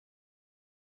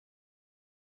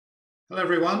Hello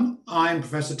everyone, I'm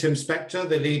Professor Tim Spector,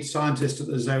 the lead scientist at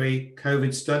the ZOE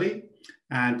COVID Study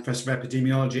and Professor of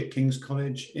Epidemiology at King's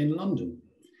College in London.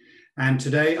 And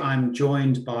today I'm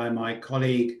joined by my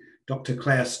colleague, Dr.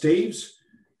 Claire Steeves,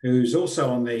 who's also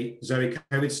on the ZOE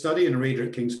COVID Study and a reader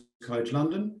at King's College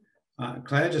London.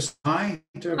 Claire, just hi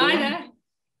to everyone. Hi there.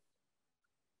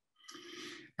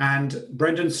 And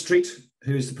Brendan Street,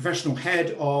 who's the professional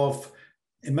head of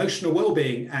emotional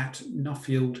wellbeing at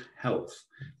Nuffield Health,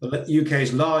 the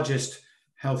UK's largest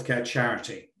healthcare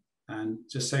charity. And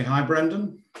just say hi,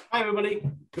 Brendan. Hi, everybody.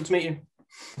 Good to meet you.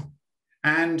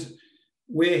 And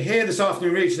we're here this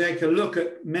afternoon really to take a look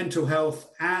at mental health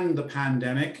and the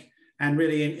pandemic, and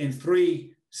really in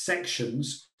three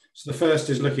sections. So the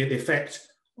first is looking at the effect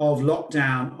of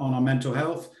lockdown on our mental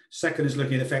health. Second is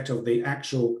looking at the effect of the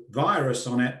actual virus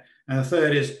on it. And the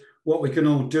third is what we can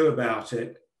all do about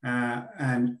it.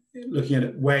 And looking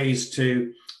at ways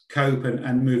to cope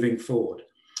and moving forward.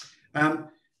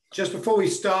 Just before we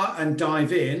start and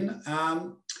dive in,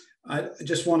 I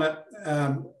just want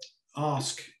to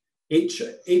ask each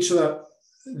of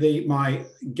my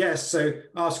guests, so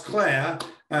ask Claire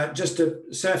just to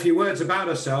say a few words about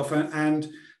herself and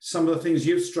some of the things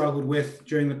you've struggled with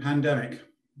during the pandemic.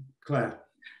 Claire.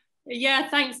 Yeah,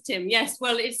 thanks, Tim. Yes,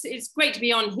 well, it's great to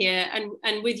be on here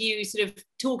and with you sort of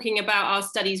talking about our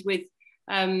studies with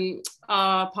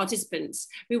our participants.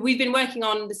 We've been working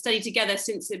on the study together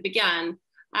since it began,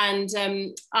 and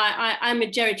I'm a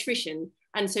geriatrician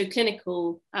and so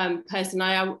clinical person.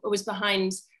 I was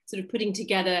behind sort of putting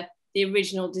together the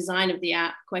original design of the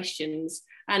app questions,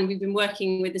 and we've been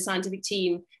working with the scientific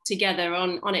team together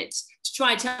on it to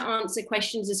try to answer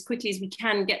questions as quickly as we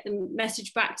can, get the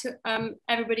message back to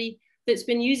everybody that's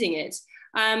been using it.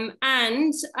 In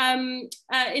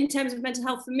terms of mental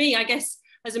health for me, I guess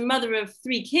as a mother of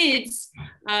 3 kids,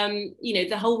 you know,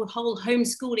 the whole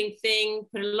homeschooling thing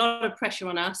put a lot of pressure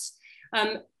on us.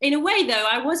 In a way, though,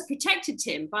 I was protected,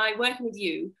 Tim, by working with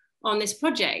you on this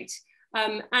project.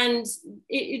 And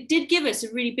it did give us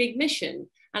a really big mission.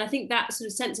 And I think that sort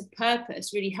of sense of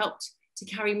purpose really helped to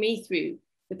carry me through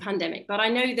the pandemic. But I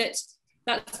know that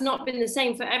that's not been the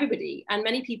same for everybody, and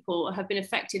many people have been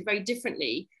affected very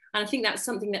differently. And I think that's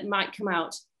something that might come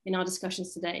out in our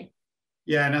discussions today.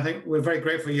 Yeah, and I think we're very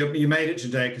grateful you made it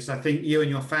today, because I think you and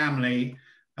your family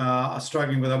are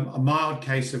struggling with a mild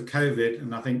case of COVID.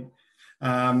 And I think,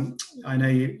 I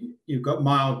know you've got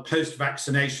mild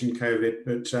post-vaccination COVID,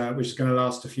 but which is going to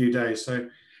last a few days. So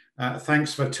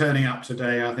thanks for turning up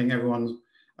today. I think everyone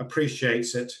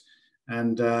appreciates it,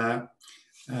 and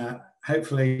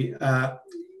hopefully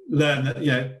learn that,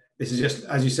 you know, this is just,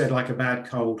 as you said, like a bad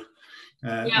cold.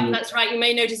 Yeah, that's right. You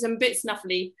may notice I'm a bit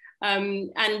snuffly,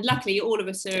 and luckily all of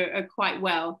us are quite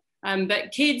well.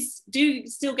 But kids do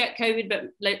still get COVID, but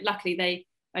luckily they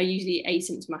are usually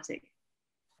asymptomatic.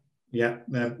 Yeah,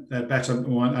 they're better,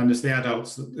 and it's the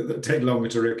adults that take longer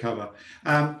to recover.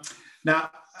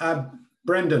 Now,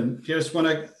 Brendan, do you just want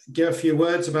to give a few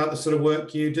words about the sort of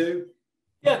work you do?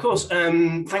 Yeah, of course.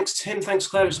 Thanks, Tim. Thanks,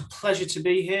 Claire. It's a pleasure to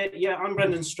be here. Yeah, I'm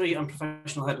Brendan Street. I'm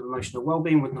professional head of emotional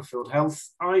wellbeing with Nuffield Health.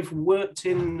 I've worked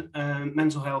in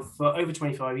mental health for over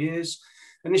 25 years,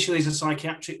 initially as a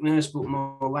psychiatric nurse, but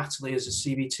more latterly as a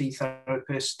CBT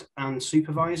therapist and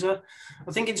supervisor.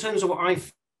 I think in terms of what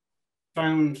I've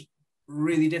found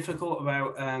really difficult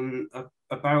about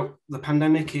the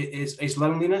pandemic is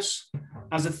loneliness.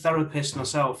 As a therapist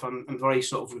myself, I'm a very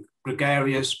sort of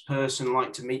gregarious person,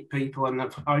 like to meet people, and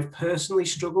I've personally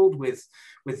struggled with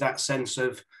that sense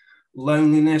of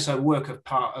loneliness. I work as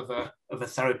part of a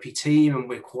therapy team, and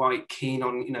we're quite keen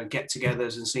on, you know,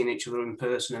 get-togethers and seeing each other in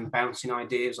person and bouncing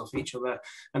ideas off each other.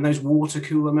 And those water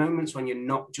cooler moments when you're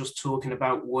not just talking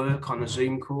about work on a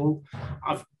Zoom call,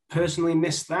 I've personally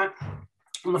missed that.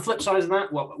 On the flip side of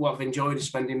that, what I've enjoyed is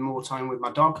spending more time with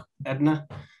my dog, Edna,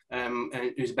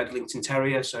 who's a Bedlington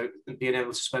Terrier. So being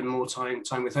able to spend more time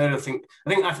with her, I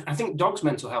think dogs'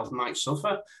 mental health might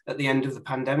suffer at the end of the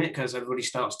pandemic as everybody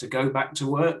starts to go back to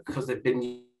work, because they've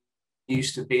been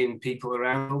used to being people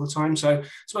around all the time. So I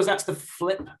suppose that's the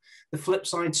flip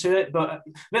side to it. But a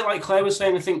bit like Claire was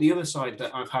saying, I think the other side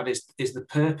that I've had is the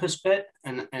purpose bit,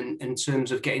 and in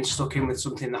terms of getting stuck in with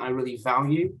something that I really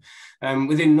value.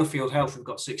 Within Nuffield Health, we've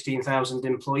got 16,000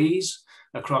 employees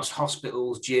across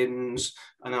hospitals, gyms,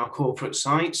 and our corporate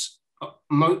sites.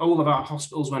 All of our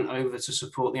hospitals went over to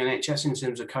support the NHS in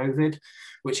terms of COVID,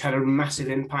 which had a massive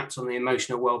impact on the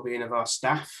emotional well-being of our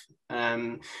staff.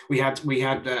 We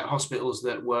had hospitals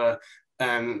that were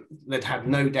that had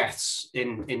no deaths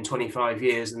in 25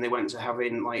 years, and they went to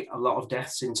having like a lot of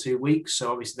deaths in 2 weeks.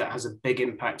 So obviously that has a big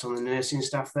impact on the nursing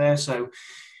staff there. So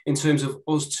in terms of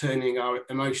us turning our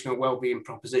emotional well-being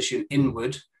proposition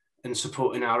inward and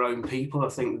supporting our own people, I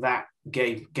think that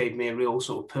gave me a real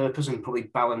sort of purpose and probably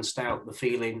balanced out the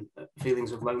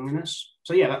feelings of loneliness.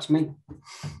 So yeah, that's me.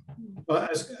 Well,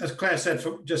 as Claire said,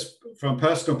 just from a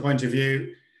personal point of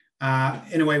view,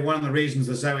 in a way, one of the reasons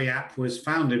the ZOE app was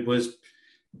founded was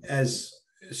as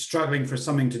struggling for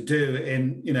something to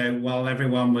do while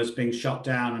everyone was being shut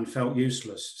down and felt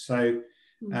useless. So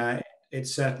it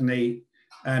certainly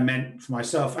meant for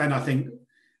myself, and I think,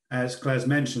 as Claire's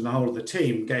mentioned, the whole of the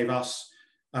team gave us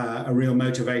a real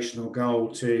motivational goal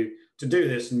to do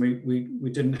this. And we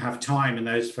didn't have time in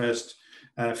those first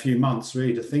few months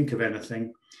really to think of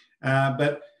anything.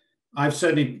 But I've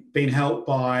certainly been helped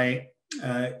by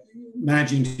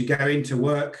managing to go into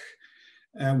work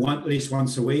at least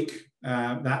once a week.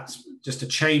 That's just a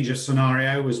change of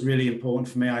scenario was really important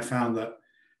for me. I found that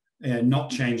not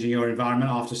changing your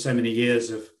environment after so many years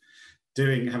of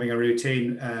having a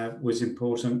routine was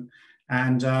important.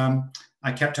 And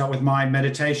I kept up with my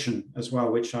meditation as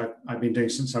well, which I've been doing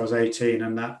since I was 18.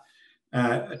 And that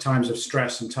at times of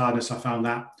stress and tiredness, I found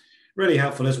that really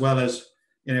helpful, as well as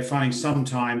finding some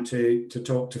time to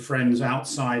talk to friends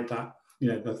outside that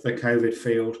the COVID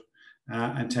field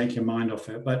and take your mind off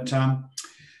it. But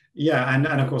and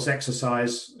of course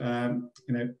exercise,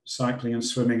 cycling and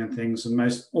swimming and things,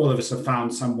 and all of us have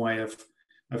found some way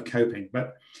of coping.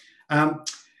 But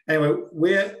anyway,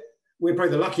 we're probably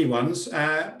the lucky ones,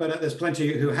 but there's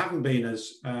plenty who haven't been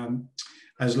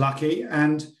as lucky.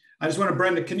 And I just wonder,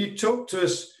 Brenda, can you talk to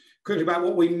us quickly about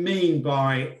what we mean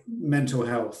by mental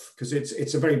health? Because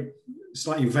it's a very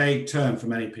slightly vague term for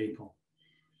many people.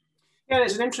 Yeah,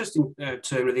 it's an interesting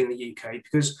term within the UK,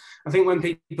 because I think when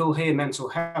people hear mental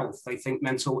health, they think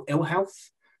mental ill health.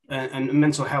 And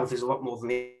mental health is a lot more than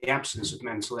the absence of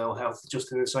mental ill health,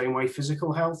 just in the same way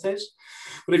physical health is.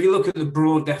 But if you look at the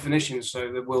broad definition,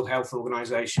 so the World Health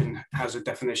Organization has a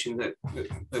definition that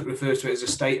refers to it as a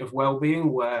state of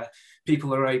well-being, where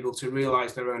people are able to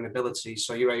realize their own abilities.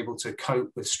 So you're able to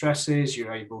cope with stresses,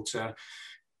 you're able to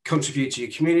contribute to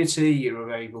your community,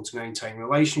 you're able to maintain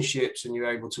relationships, and you're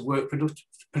able to work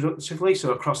productively.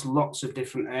 So across lots of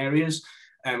different areas,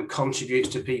 contributes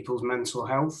to people's mental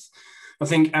health. I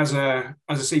think as a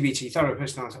CBT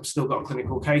therapist, I've still got a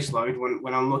clinical caseload.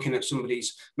 When I'm looking at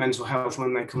somebody's mental health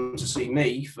when they come to see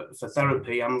me for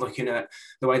therapy, I'm looking at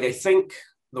the way they think,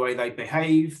 the way they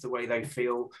behave, the way they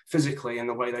feel physically, and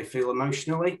the way they feel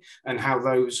emotionally, and how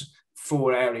those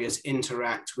 4 areas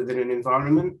interact within an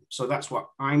environment. So that's what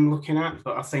I'm looking at.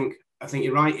 But I think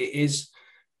you're right. It is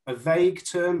a vague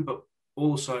term, but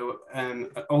also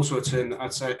a term that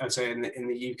I'd say in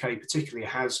the UK particularly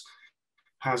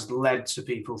has led to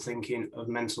people thinking of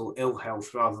mental ill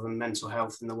health rather than mental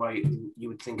health in the way you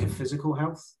would think of physical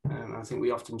health. I think we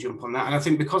often jump on that. And I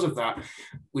think because of that,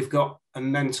 we've got a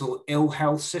mental ill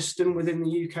health system within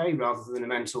the UK rather than a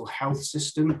mental health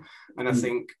system. And I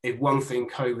think if one thing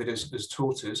COVID has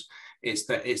taught us, it's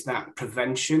that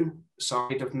prevention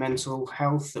side of mental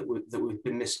health that we've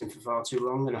been missing for far too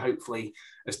long. And hopefully,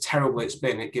 as terrible it's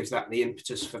been, it gives that the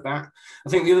impetus for that. I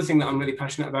think the other thing that I'm really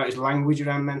passionate about is language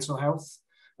around mental health.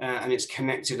 And it's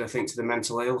connected, I think, to the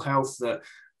mental ill health, that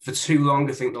for too long,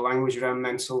 I think the language around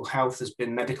mental health has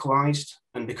been medicalised.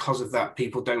 And because of that,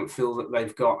 people don't feel that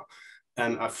they've got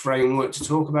a framework to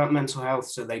talk about mental health.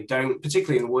 So they don't,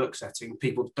 particularly in the work setting,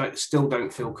 people still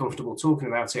don't feel comfortable talking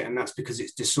about it. And that's because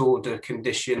it's disorder,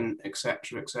 condition,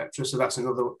 etc., etc. So that's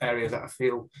another area that I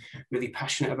feel really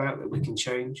passionate about that we can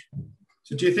change.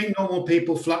 So do you think normal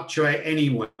people fluctuate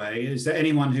anyway? Is there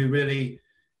anyone who really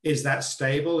is that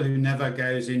stable, who never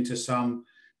goes into some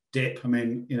dip? I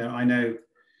mean, I know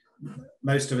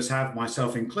most of us have,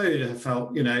 myself included, have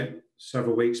felt,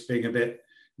 several weeks being a bit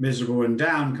miserable and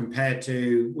down compared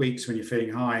to weeks when you're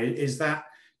feeling high.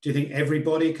 Do you think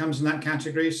everybody comes in that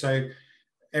category? So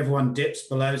everyone dips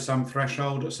below some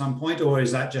threshold at some point, or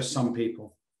is that just some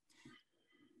people?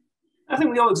 I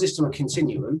think we all exist on a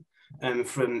continuum,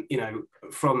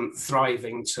 from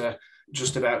thriving to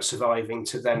just about surviving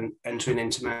to then entering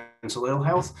into mental ill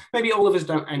health. Maybe all of us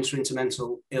don't enter into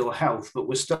mental ill health, but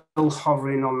we're still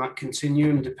hovering on that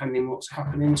continuum depending what's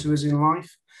happening to us in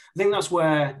life. I think that's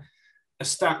where a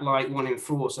stat like 1 in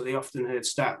 4, so the often heard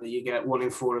stat that you get 1 in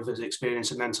 4 of us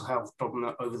experience a mental health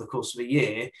problem over the course of a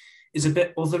year, is a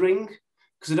bit othering.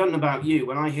 Because I don't know about you,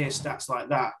 when I hear stats like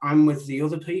that, I'm with the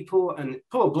other people and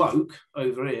poor bloke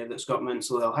over here that's got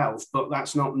mental ill health, but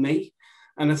that's not me.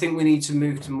 And I think we need to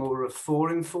move to more of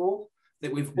 4 in 4,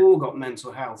 that we've all got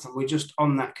mental health and we're just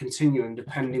on that continuum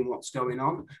depending what's going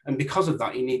on. And because of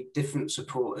that, you need different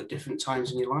support at different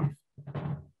times in your life.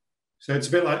 So it's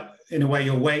a bit like, in a way,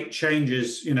 your weight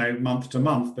changes, month to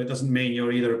month, but it doesn't mean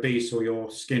you're either obese or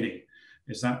you're skinny.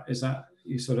 Is that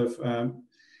you sort of?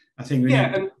 I think we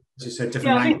need, as you said,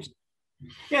 different language.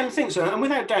 Yeah, I think so. And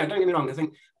without doubt, don't get me wrong, I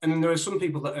think, and there are some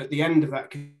people that at the end of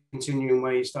that continuum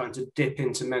where you're starting to dip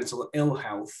into mental ill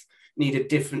health, need a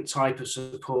different type of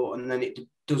support, and then it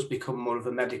does become more of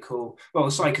a medical, well, a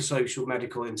psychosocial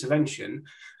medical intervention.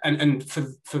 And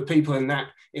for people in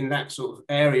that sort of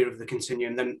area of the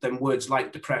continuum, then words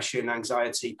like depression,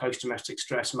 anxiety, post-traumatic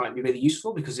stress might be really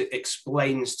useful because it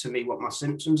explains to me what my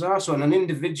symptoms are. So on an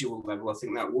individual level, I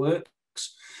think that works.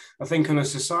 I think on a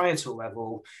societal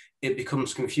level, it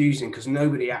becomes confusing because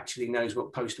nobody actually knows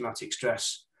what post-traumatic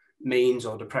stress means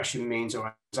or depression means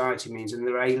or anxiety means, and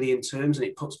they're alien terms, and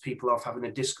it puts people off having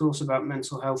a discourse about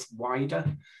mental health wider.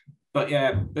 But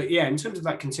yeah, in terms of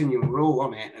that continuum, we're all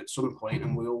on it at some point,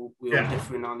 and we all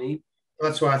differ in our need.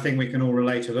 That's why I think we can all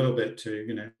relate a little bit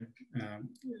to,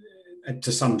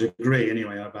 to some degree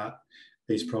anyway, about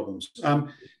these problems.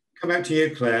 Come back to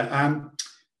you, Claire.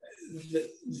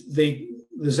 The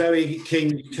ZOE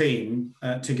King team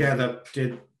together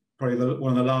did probably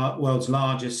one of the world's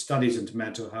largest studies into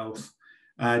mental health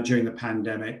during the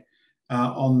pandemic,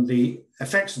 on the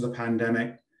effects of the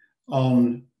pandemic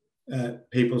on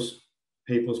people's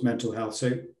mental health. So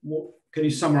can you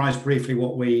summarize briefly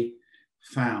what we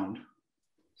found?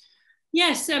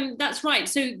 Yes, that's right.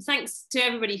 So thanks to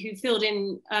everybody who filled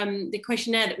in the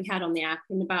questionnaire that we had on the app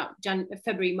in about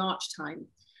February, March time,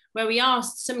 where we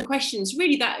asked some questions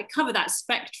really that cover that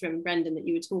spectrum, Brendan, that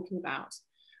you were talking about.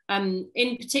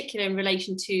 In particular in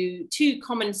relation to two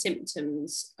common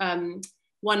symptoms,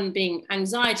 one being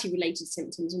anxiety-related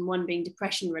symptoms and one being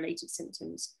depression-related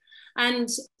symptoms. And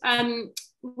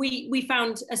we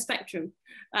found a spectrum,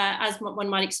 as one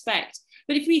might expect.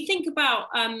 But if we think about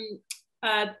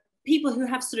people who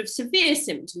have sort of severe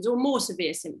symptoms or more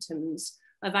severe symptoms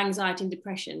of anxiety and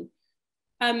depression,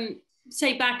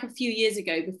 say back a few years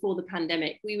ago before the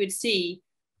pandemic, we would see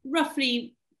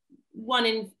roughly one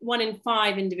in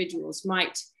five individuals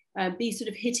might be sort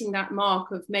of hitting that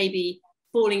mark of maybe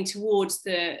falling towards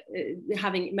the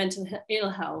having mental ill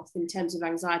health in terms of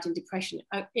anxiety and depression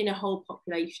in a whole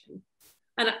population.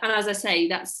 And as I say,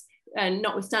 that's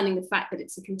notwithstanding the fact that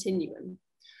it's a continuum.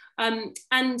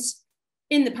 And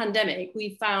in the pandemic,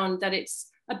 we found that it's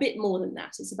a bit more than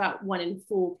that. It's about 1 in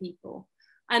 4 people.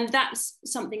 And that's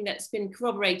something that's been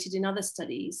corroborated in other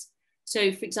studies.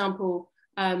 So for example,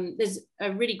 there's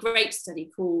a really great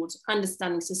study called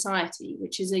Understanding Society,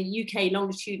 which is a UK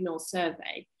longitudinal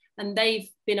survey. And they've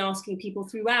been asking people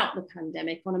throughout the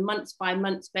pandemic on a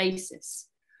month-by-month basis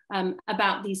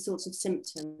about these sorts of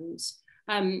symptoms.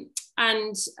 Again,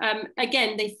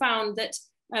 they found that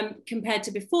compared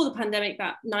to before the pandemic,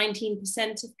 about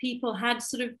 19% of people had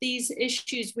sort of these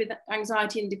issues with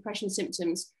anxiety and depression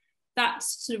symptoms. That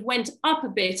sort of went up a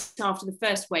bit after the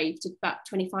first wave to about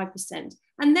 25%.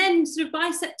 And then sort of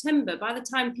by September, by the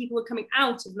time people were coming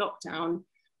out of lockdown,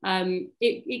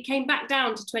 it came back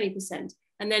down to 20%.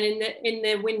 And then in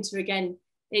the winter again,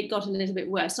 it got a little bit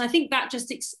worse. And I think that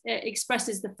just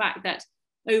expresses the fact that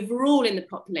overall in the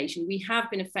population, we have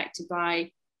been affected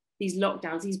by these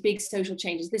lockdowns, these big social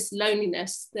changes, this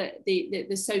loneliness,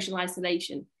 the social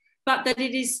isolation, but that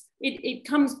it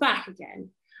comes back again.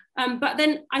 But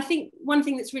then I think one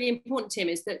thing that's really important, Tim,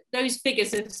 is that those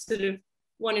figures of sort of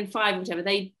 1 in 5 or whatever,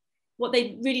 what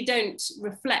they really don't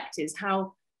reflect is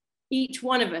how each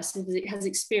one of us has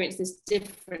experienced this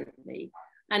differently.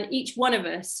 And each one of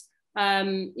us,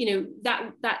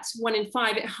 that's 1 in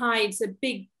 5, it hides a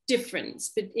big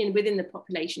difference within the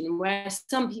population, where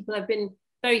some people have been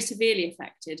very severely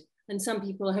affected and some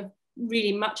people have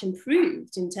really much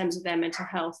improved in terms of their mental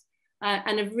health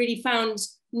and have really found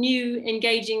new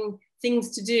engaging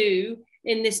things to do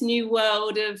in this new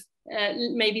world of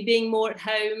maybe being more at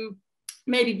home,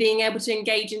 maybe being able to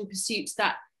engage in pursuits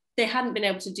that they hadn't been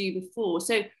able to do before.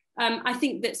 So I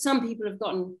think that some people have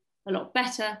gotten a lot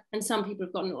better and some people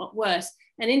have gotten a lot worse.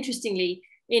 And interestingly,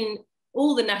 in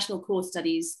all the national core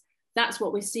studies, that's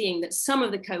what we're seeing, that some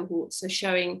of the cohorts are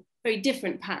showing very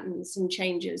different patterns and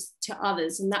changes to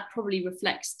others. And that probably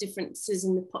reflects differences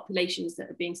in the populations that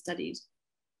are being studied.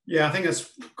 Yeah, I think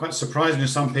that's quite surprising to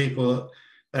some people,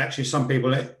 that actually some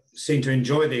people seem to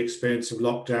enjoy the experience of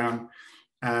lockdown,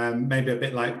 maybe a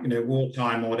bit like,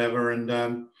 wartime or whatever,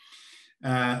 and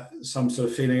some sort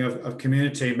of feeling of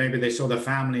community. Maybe they saw their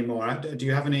family more. Do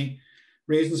you have any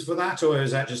reasons for that, or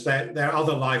is that just their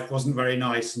other life wasn't very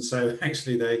nice, and so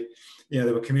actually they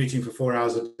were commuting for 4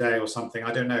 hours a day or something?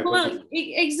 I don't know. Well,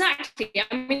 exactly.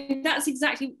 I mean, that's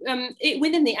exactly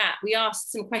within the app. We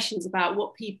asked some questions about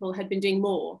what people had been doing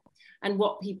more, and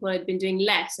what people had been doing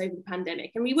less over the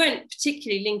pandemic. And we weren't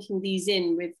particularly linking these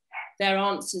in with their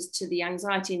answers to the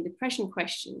anxiety and depression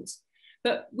questions.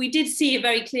 But we did see a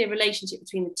very clear relationship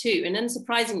between the two. And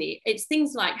unsurprisingly, it's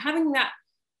things like having that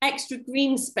extra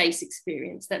green space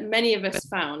experience that many of us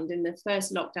found in the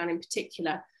first lockdown in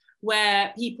particular,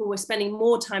 where people were spending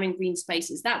more time in green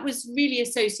spaces. That was really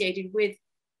associated with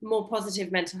more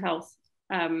positive mental health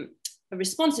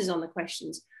responses on the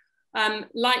questions.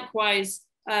 Likewise,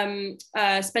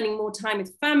 spending more time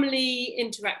with family,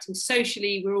 interacting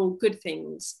socially were all good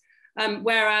things.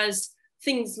 Whereas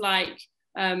things like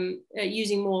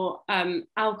using more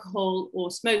alcohol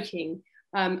or smoking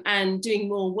and doing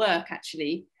more work,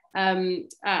 actually,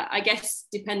 I guess,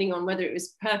 depending on whether it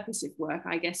was purposive work,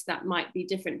 I guess that might be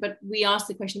different. But we asked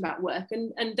the question about work,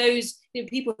 and those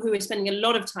people who were spending a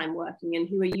lot of time working and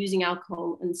who were using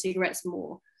alcohol and cigarettes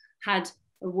more had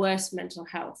a worse mental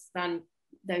health than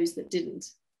those that didn't.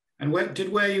 And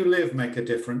where you live make a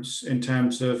difference in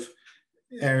terms of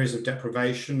areas of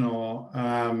deprivation, or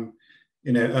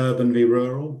urban v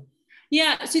rural?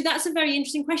 Yeah, so that's a very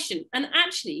interesting question. And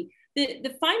actually,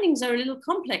 the findings are a little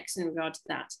complex in regard to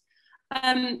that.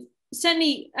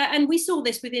 Certainly, and we saw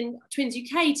this within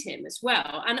TwinsUK, Tim, as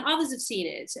well, and others have seen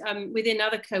it within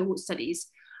other cohort studies,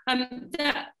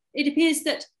 that it appears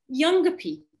that younger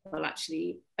people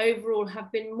actually overall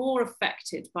have been more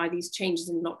affected by these changes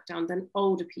in lockdown than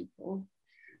older people.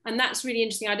 And that's really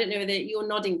interesting. I don't know whether you're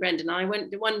nodding, Brendan. I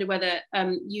wonder whether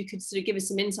you could sort of give us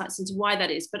some insights into why that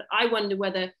is. But I wonder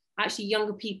whether actually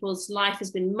younger people's life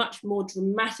has been much more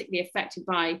dramatically affected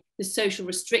by the social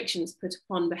restrictions put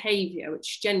upon behaviour,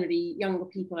 which generally younger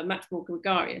people are much more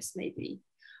gregarious, maybe.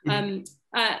 But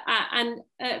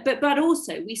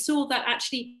also we saw that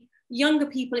actually younger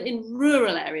people in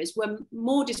rural areas were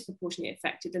more disproportionately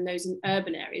affected than those in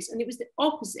urban areas. And it was the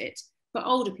opposite for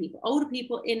older people. Older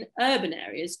people in urban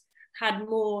areas had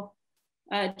more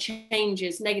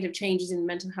negative changes in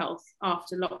mental health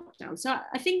after lockdown. So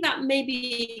I think that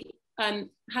maybe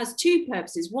has two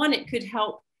purposes. One, it could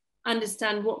help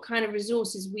understand what kind of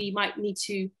resources we might need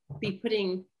to be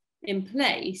putting in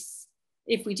place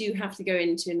if we do have to go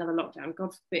into another lockdown,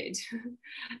 God forbid.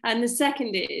 And the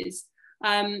second is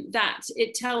that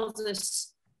it tells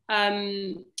us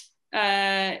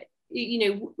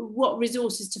what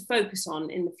resources to focus on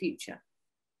in the future.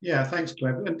 Yeah, thanks,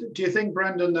 Claire. Do you think,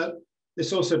 Brendan, that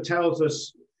this also tells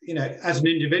us, as an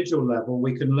individual level,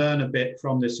 we can learn a bit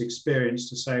from this experience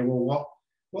to say, well,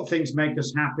 what things make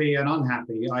us happy and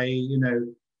unhappy?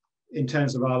 In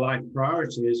terms of our life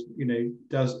priorities,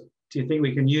 do you think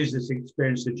we can use this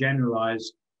experience to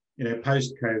generalize,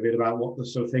 post-COVID about what the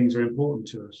sort of things are important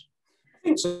to us? I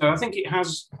think so. I think it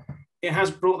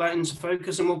has brought that into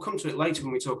focus, and we'll come to it later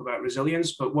when we talk about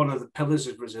resilience. But one of the pillars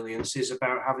of resilience is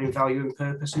about having value and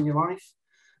purpose in your life.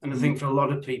 And I think for a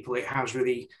lot of people, it has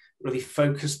really, really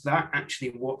focused that actually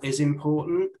what is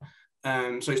important.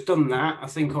 So it's done that. I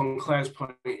think on Claire's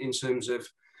point in terms of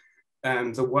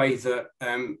the way that,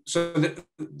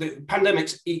 the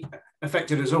pandemic's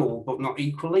affected us all, but not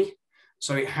equally.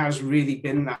 So it has really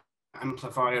been that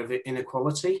amplifier of the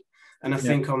inequality. And I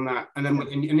think on that, and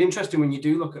interesting when you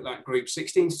do look at that group,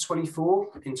 16 to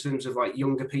 24, in terms of like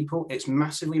younger people, it's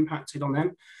massively impacted on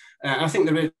them. I think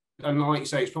there is, and like you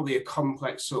say, it's probably a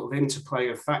complex sort of interplay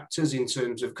of factors in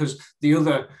terms of, because the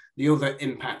other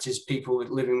impact is people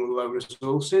living with low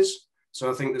resources. So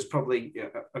I think there's probably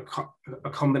a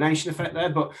combination effect there,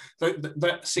 but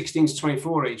that 16 to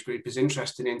 24 age group is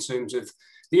interesting in terms of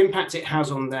the impact it has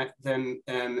on them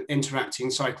interacting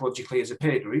psychologically as a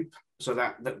peer group. So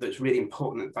that's really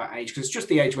important at that age, because it's just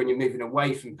the age when you're moving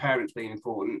away from parents being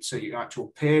important to your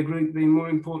actual peer group being more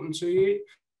important to you.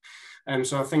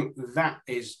 So I think that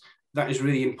is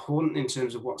really important in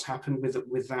terms of what's happened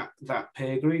with that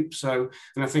peer group. So,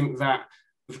 and I think that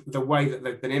the way that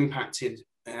they've been impacted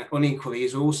unequally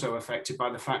is also affected by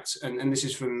the fact, and this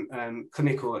is from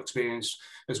clinical experience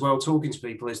as well, talking to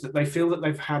people, is that they feel that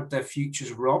they've had their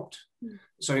futures robbed.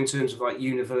 So in terms of like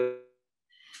university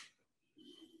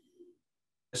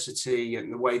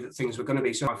and the way that things were going to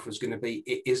be, so life was going to be,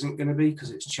 it isn't going to be,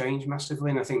 because it's changed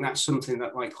massively. And I think that's something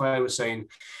that, like Claire was saying,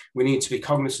 we need to be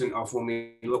cognizant of when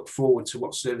we look forward to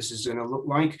what services are going to look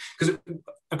like. Because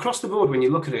across the board, when you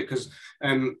look at it, because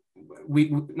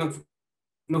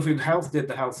Nuffield Health did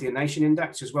the Healthier Nation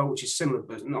Index as well, which is similar,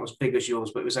 but not as big as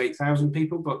yours, but it was 8,000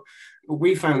 people. But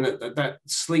we found that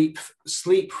sleep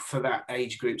for that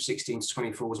age group, 16 to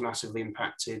 24, was massively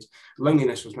impacted.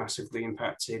 Loneliness was massively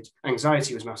impacted.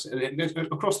 Anxiety was massive.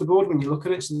 Across the board, when you look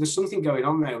at it, so there's something going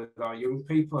on there with our young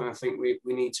people, and I think we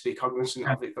need to be cognizant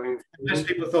of it going forward. Most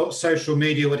people thought social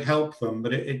media would help them,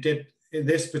 but it did in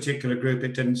this particular group,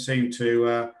 it didn't seem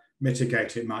to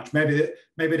mitigate it much. Maybe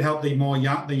it helped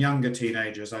the younger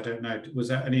teenagers. I don't know. Was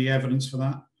there any evidence for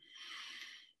that?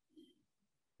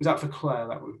 Is that for Claire,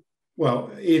 that one?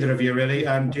 Well, either of you really.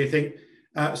 Do you think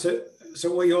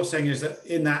so what you're saying is that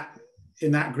in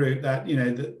that group, that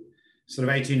the sort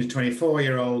of 18 to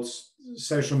 24-year-olds,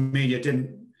 social media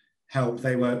didn't help.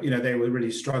 They were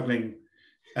really struggling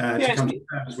to come to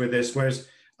terms with this. Whereas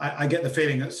I get the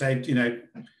feeling that, say,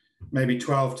 maybe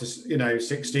 12 to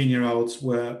 16-year-olds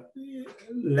were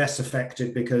less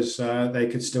affected because they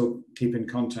could still keep in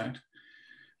contact.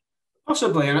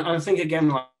 Possibly, and I think again,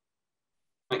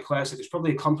 like Claire said, it's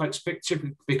probably a complex picture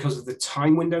because of the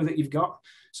time window that you've got.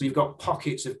 So you've got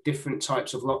pockets of different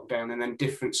types of lockdown and then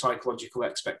different psychological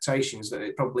expectations that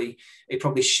it probably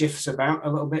shifts about a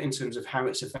little bit in terms of how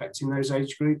it's affecting those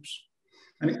age groups.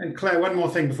 And Claire, one more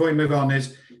thing before we move on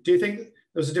is, do you think there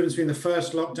was a difference between the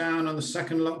first lockdown and the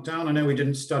second lockdown? I know we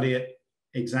didn't study it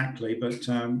exactly, but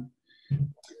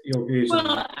your views?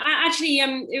 Well, actually,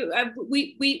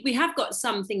 we have got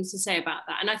some things to say about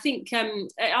that, and I think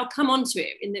I'll come on to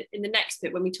it in the next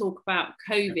bit when we talk about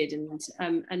COVID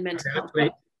and mental health.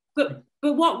 But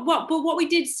what we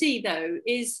did see though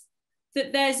is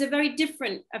that there's a very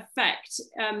different effect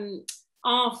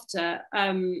after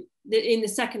in the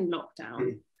second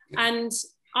lockdown, and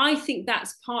I think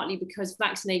that's partly because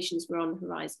vaccinations were on the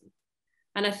horizon,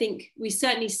 and I think we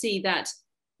certainly see that.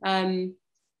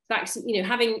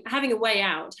 Having a way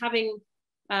out, having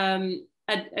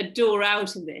a door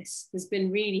out of this has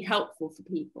been really helpful for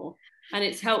people, and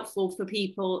it's helpful for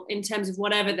people in terms of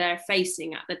whatever they're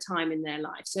facing at the time in their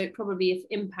life. So it probably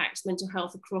impacts mental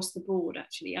health across the board,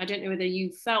 actually. I don't know whether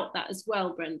you felt that as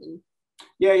well, Brendan.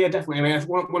 Yeah, definitely. I mean,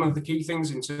 one of the key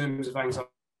things in terms of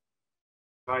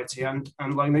anxiety and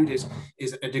low mood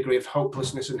is a degree of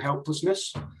hopelessness and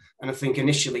helplessness. And I think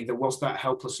initially there was that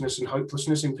helplessness and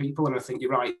hopelessness in people. And I think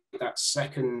you're right, that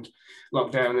second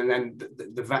lockdown and then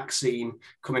the vaccine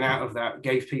coming out of that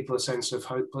gave people a sense of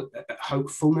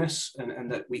hopefulness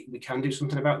and that we can do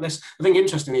something about this. I think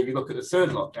interestingly, if you look at the third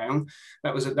lockdown,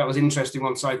 that was interesting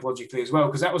one psychologically as well,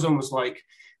 because that was almost like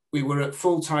we were at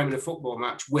full time in a football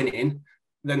match winning,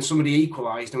 then somebody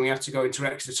equalised and we had to go into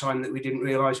extra time that we didn't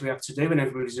realise we had to do, and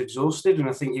everybody's exhausted. And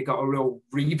I think you got a real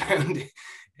rebound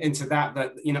into that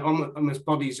almost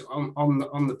bodies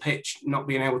on the pitch not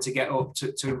being able to get up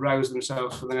to rouse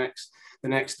themselves for the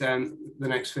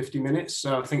next 50 minutes.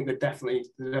 So I think there definitely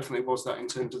was that in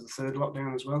terms of the third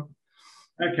lockdown as well.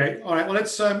 Okay, all right. Well,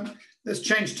 let's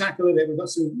change tack a little bit. We've got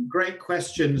some great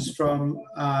questions from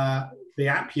the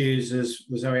app users,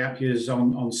 the ZOE app users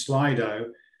on Slido.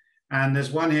 And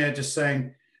there's one here just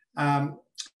saying,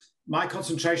 my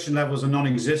concentration levels are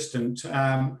non-existent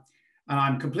and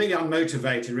I'm completely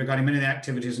unmotivated regarding many of the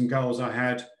activities and goals I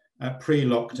had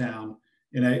pre-lockdown.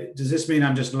 Does this mean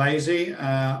I'm just lazy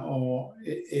or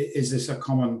is this a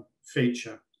common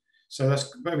feature? So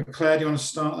that's maybe Claire, do you want to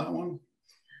start that one?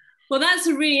 Well, that's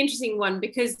a really interesting one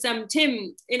because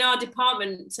Tim, in our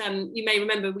department, you may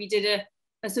remember we did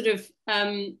a sort of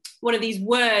one of these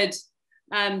word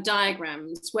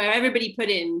diagrams where everybody put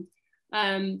in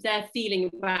their feeling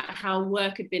about how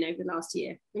work had been over the last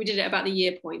year. We did it about the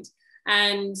year point,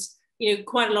 and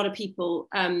quite a lot of people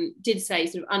did say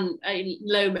sort of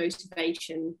low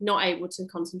motivation, not able to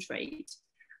concentrate.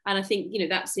 And I think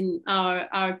that's in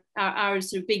our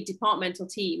sort of big departmental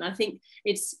team. I think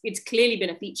it's clearly been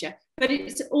a feature, but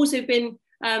it's also been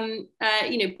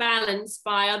balanced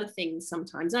by other things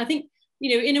sometimes. And I think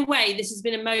in a way, this has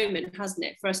been a moment, hasn't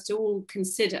it, for us to all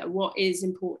consider what is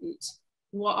important.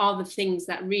 What are the things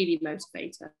that really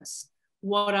motivate us?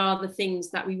 What are the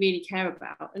things that we really care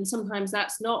about? And sometimes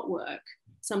that's not work.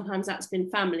 Sometimes that's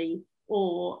been family,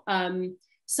 or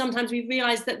sometimes we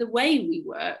realize that the way we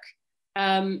work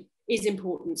is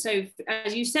important. So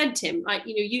as you said, Tim,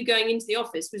 you going into the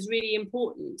office was really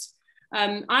important.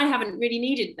 I haven't really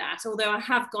needed that, although I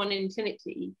have gone in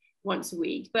clinically once a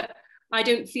week, but I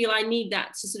don't feel I need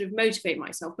that to sort of motivate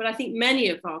myself. But I think many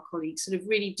of our colleagues sort of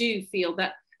really do feel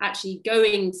that actually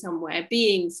going somewhere,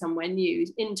 being somewhere new,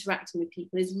 interacting with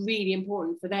people is really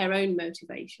important for their own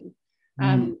motivation.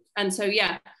 And so,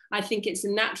 yeah, I think it's a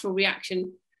natural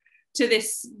reaction to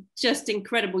this just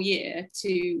incredible year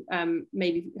to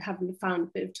maybe having found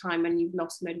a bit of time and you've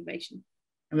lost motivation.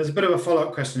 And there's a bit of a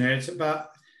follow-up question here. It's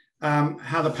about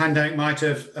how the pandemic might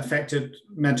have affected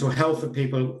mental health of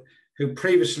people who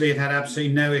previously had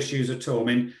absolutely no issues at all. I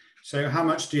mean, so how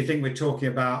much do you think we're talking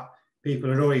about people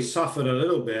who had already suffered a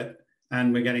little bit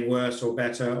and we're getting worse or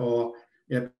better, or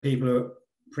people who are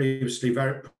previously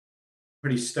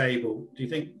pretty stable? Do you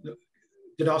think,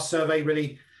 did our survey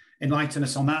really enlighten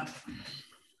us on that?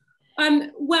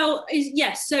 Well,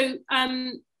 yes. So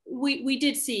we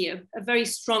did see a very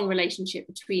strong relationship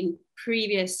between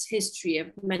previous history of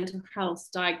mental health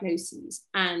diagnoses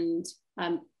and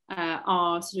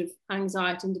our sort of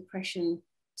anxiety and depression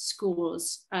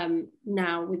scores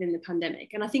now within the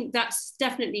pandemic. And I think that's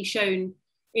definitely shown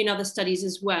in other studies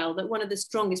as well, that one of the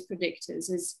strongest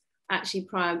predictors is actually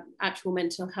actual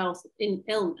mental health in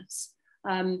illness.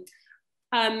 And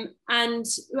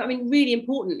I mean, really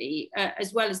importantly,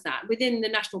 as well as that, within the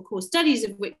national core studies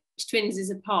of which Twins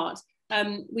is a part,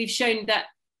 we've shown that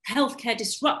healthcare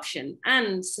disruption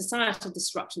and societal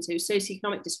disruption, so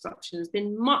socioeconomic disruption, has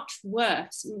been much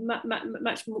worse,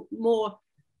 much more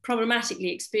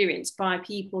problematically experienced by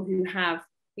people who have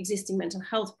existing mental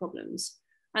health problems.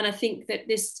 And I think that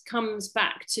this comes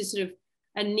back to sort of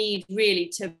a need really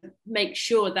to make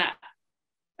sure that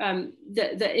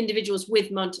the individuals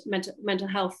with mental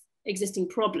health existing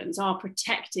problems are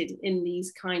protected in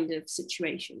these kind of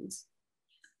situations.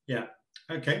 Yeah.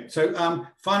 Okay. So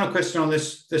final question on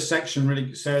this section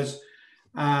really says,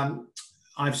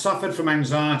 I've suffered from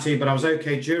anxiety, but I was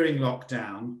okay during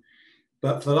lockdown.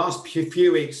 But for the last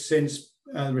few weeks since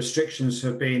restrictions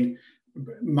have been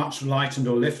much lightened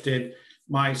or lifted,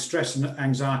 my stress and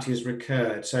anxiety has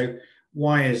recurred. So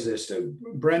why is this?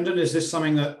 Brendan, is this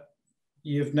something that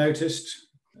you've noticed?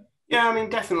 Yeah, I mean,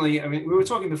 definitely. I mean, we were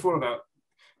talking before about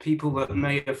people that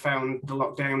may have found the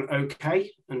lockdown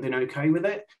okay and been okay with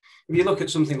it. If you look at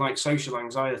something like social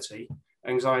anxiety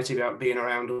about being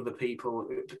around other people,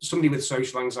 somebody with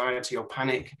social anxiety or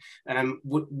panic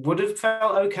would have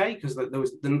felt okay because there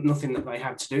was nothing that they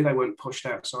had to do. They weren't pushed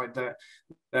outside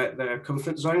their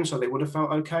comfort zone, so they would have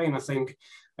felt okay. And I think,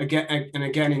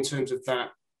 again in terms of that,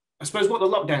 I suppose what the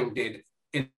lockdown did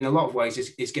in a lot of ways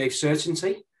is gave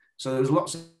certainty. So there was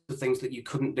lots of things that you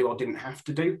couldn't do or didn't have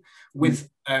to do.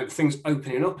 With things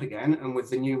opening up again and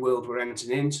with the new world we're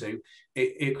entering into,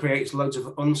 it creates loads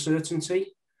of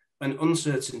uncertainty. And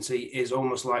uncertainty is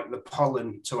almost like the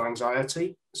pollen to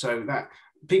anxiety. So that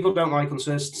people don't like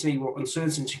uncertainty. What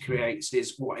uncertainty creates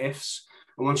is what ifs.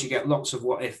 And once you get lots of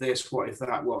what if this, what if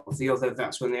that, what if the other,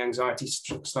 that's when the anxiety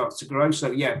starts to grow.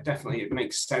 So yeah, definitely it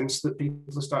makes sense that people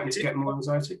are starting to get more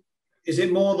anxiety. Is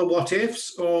it more the what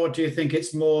ifs, or do you think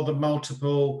it's more the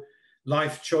multiple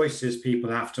life choices people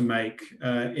have to make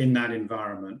in that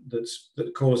environment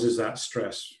that causes that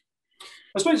stress?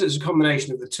 I suppose it's a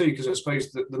combination of the two, because I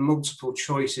suppose that the multiple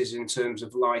choices in terms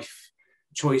of life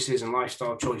choices and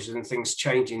lifestyle choices and things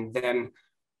changing then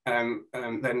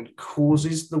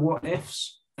causes the what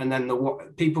ifs, and then the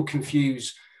what people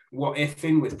confuse what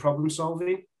ifing with problem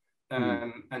solving.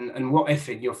 And what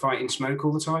ifing, you're fighting smoke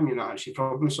all the time, you're not actually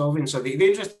problem solving. So the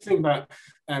interesting thing about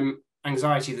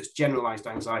anxiety that's generalized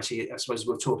anxiety, I suppose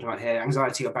we're talking about here,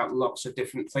 anxiety about lots of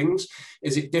different things,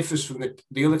 is it differs from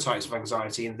the other types of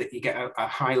anxiety in that you get a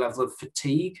high level of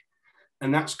fatigue.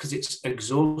 And that's because it's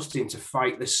exhausting to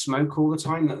fight this smoke all the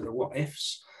time, the what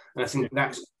ifs. And I think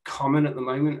that's common at the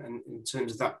moment and in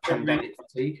terms of that pandemic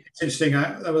fatigue. It's interesting.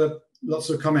 There were lots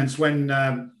of comments when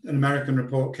an American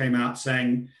report came out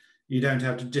saying you don't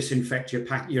have to disinfect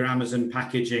your Amazon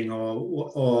packaging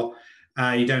or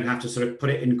you don't have to sort of put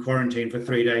it in quarantine for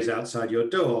 3 days outside your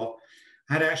door.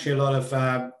 I had actually a lot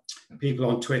of people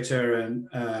on Twitter and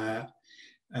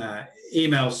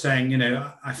emails saying, you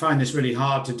know, I find this really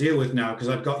hard to deal with now because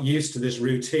I've got used to this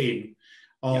routine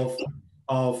of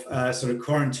sort of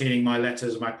quarantining my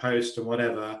letters, my post and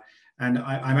whatever. And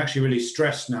I'm actually really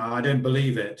stressed now. I don't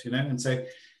believe it, you know. And so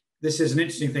this is an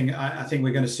interesting thing. I think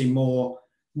we're going to see more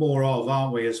of,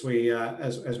 aren't we, as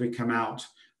we come out.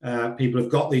 People have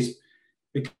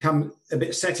become a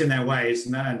bit set in their ways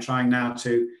and trying now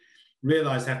to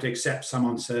realize they have to accept some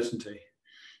uncertainty.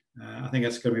 I think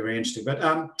that's going to be very interesting.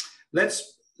 But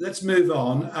let's move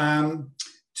on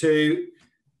to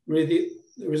really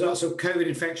the results of COVID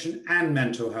infection and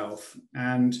mental health.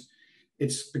 And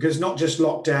it's because not just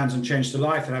lockdowns and change to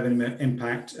life that have an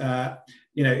impact.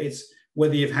 You know, it's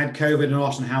whether you've had COVID or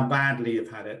not and how badly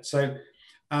you've had it. So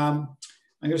I'm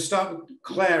going to start with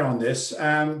Claire on this.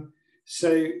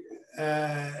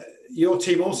 Your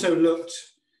team also looked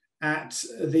at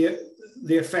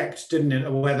the effect, didn't it,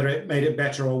 or whether it made it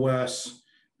better or worse.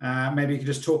 Maybe you could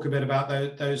just talk a bit about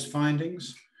those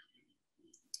findings.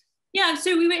 Yeah,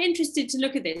 so we were interested to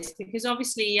look at this because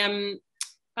obviously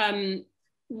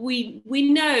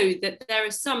we know that there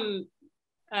are some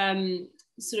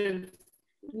sort of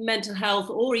mental health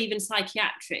or even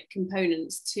psychiatric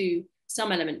components to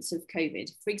some elements of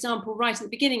COVID. For example, right at the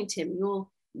beginning, Tim,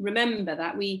 you'll remember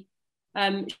that we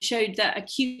showed that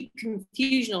acute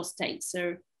confusional states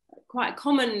are quite a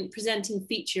common presenting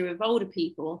feature of older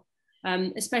people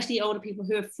especially older people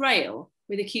who are frail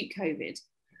with acute COVID.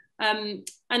 And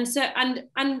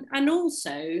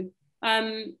also,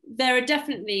 there are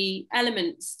definitely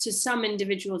elements to some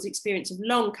individuals' experience of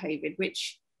long COVID,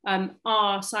 which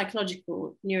are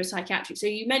psychological, neuropsychiatric. So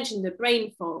you mentioned the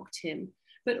brain fog, Tim,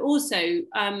 but also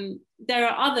there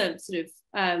are other sort of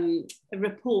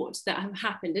reports that have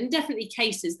happened, and definitely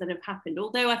cases that have happened,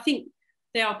 although I think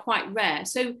they are quite rare.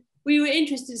 So we were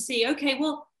interested to see, okay,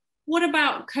 well, what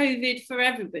about COVID for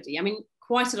everybody? I mean,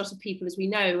 quite a lot of people, as we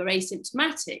know, are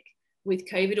asymptomatic with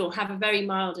COVID or have a very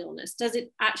mild illness. Does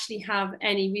it actually have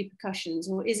any repercussions,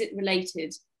 or is it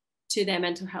related to their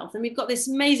mental health? And we've got this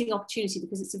amazing opportunity,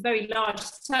 because it's a very large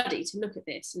study, to look at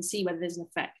this and see whether there's an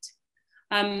effect.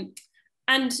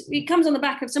 And it comes on the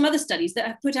back of some other studies that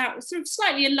have put out sort of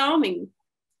slightly alarming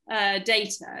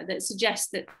data that suggests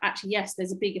that actually, yes,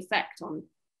 there's a big effect on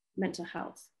mental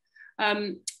health.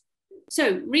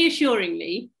 So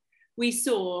reassuringly, we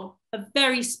saw a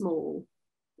very small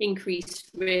increased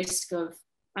risk of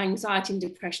anxiety and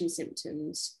depression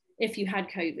symptoms if you had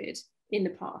COVID in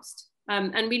the past.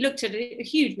 And we looked at a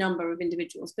huge number of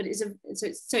individuals, but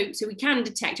so we can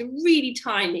detect a really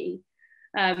tiny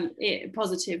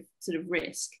positive sort of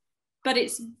risk, but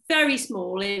it's very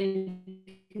small in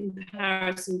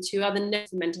comparison to other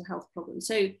mental health problems.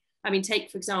 So, I mean, take,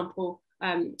 for example,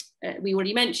 we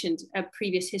already mentioned a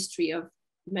previous history of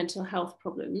mental health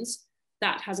problems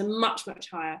that has a much, much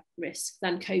higher risk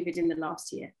than COVID in the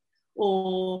last year,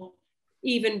 or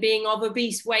even being of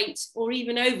obese weight, or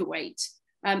even overweight,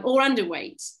 or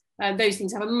underweight. Those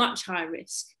things have a much higher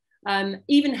risk.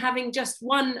 Even having just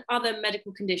one other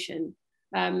medical condition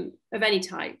of any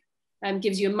type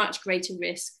gives you a much greater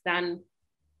risk than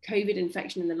COVID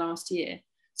infection in the last year.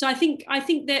 So I think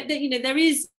that you know, there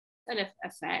is an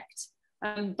effect,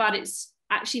 but it's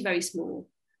actually very small.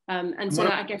 And so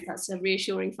I guess that's a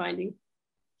reassuring finding.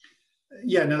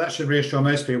 Yeah, no, that should reassure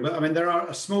most people. But I mean, there are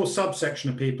a small subsection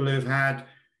of people who've had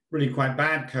really quite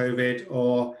bad COVID,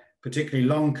 or particularly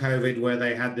long COVID, where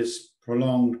they had this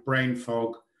prolonged brain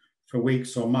fog for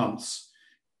weeks or months.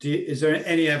 Is there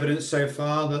any evidence so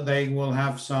far that they will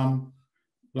have some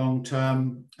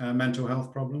long-term mental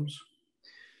health problems?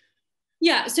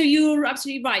 Yeah, so you're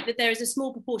absolutely right that there is a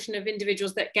small proportion of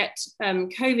individuals that get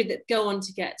COVID that go on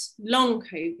to get long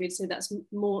COVID. So that's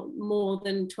more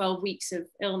than 12 weeks of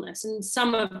illness. And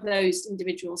some of those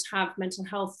individuals have mental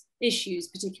health issues,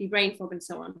 particularly brain fog and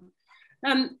so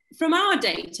on. From our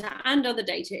data and other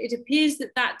data, it appears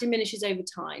that that diminishes over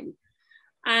time.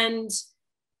 And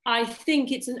I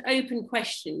think it's an open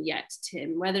question yet,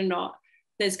 Tim, whether or not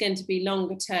there's going to be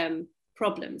longer term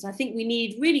problems. I think we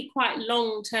need really quite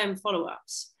long-term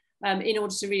follow-ups in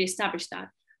order to really establish that.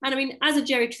 And I mean, as a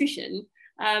geriatrician,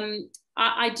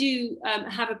 I do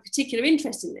have a particular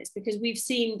interest in this, because we've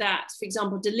seen that, for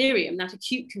example, delirium, that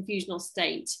acute confusional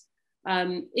state,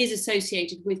 is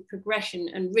associated with progression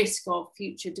and risk of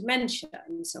future dementia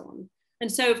and so on.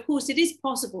 And so, of course, it is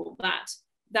possible that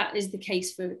that is the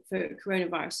case for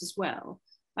coronavirus as well.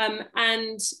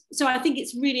 And so I think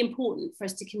it's really important for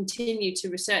us to continue to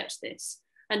research this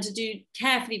and to do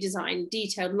carefully designed,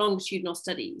 detailed longitudinal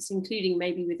studies, including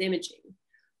maybe with imaging.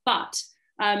 But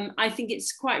I think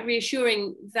it's quite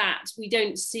reassuring that we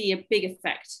don't see a big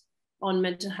effect on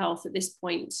mental health at this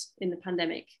point in the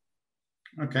pandemic.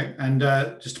 Okay, and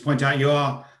just to point out, you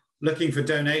are looking for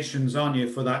donations, aren't you,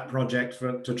 for that project,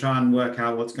 to try and work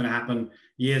out what's going to happen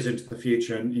years into the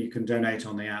future, and you can donate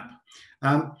on the app.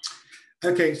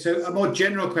 Okay, so a more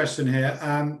general question here.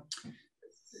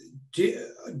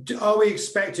 Are we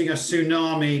expecting a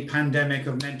tsunami pandemic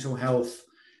of mental health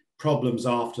problems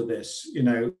after this? You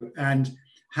know, and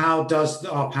how does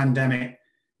our pandemic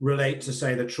relate to,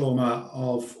 say, the trauma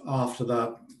of after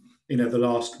the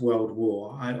last World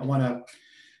War? I want to.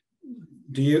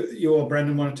 Do you or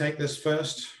Brendan want to take this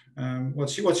first?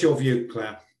 What's your view,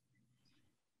 Claire?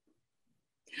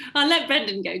 I'll let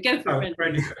Brendan go. Go for it,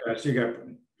 Brendan. Brendan first. You go,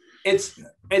 Brendan.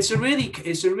 It's a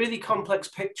really complex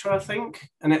picture, I think,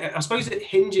 and I suppose it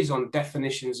hinges on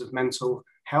definitions of mental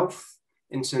health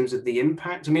in terms of the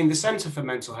impact. I mean, the Centre for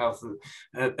Mental Health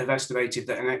have estimated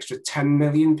that an extra 10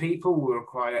 million people will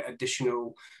require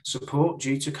additional support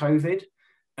due to COVID,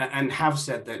 and have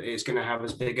said that it's going to have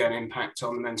as big an impact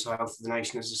on the mental health of the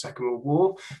nation as the Second World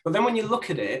War. But then when you look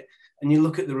at it, and you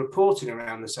look at the reporting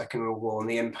around the Second World War and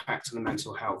the impact on the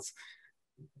mental health,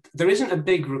 there isn't a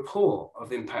big report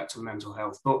of impact on mental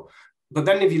health, but but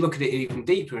then if you look at it even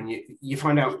deeper and you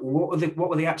find out what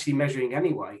were they actually measuring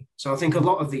anyway. So I think a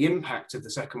lot of the impact of the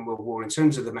Second World War in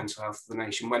terms of the mental health of the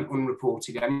nation went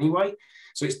unreported anyway.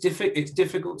 So it's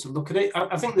difficult to look at it.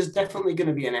 I think there's definitely going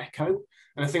to be an echo,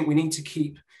 and I think we need to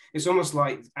keep, it's almost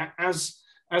like as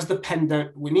the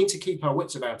pandemic, we need to keep our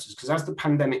wits about us, because as the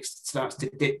pandemic starts to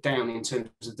dip down in terms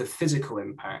of the physical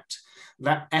impact,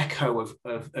 that echo of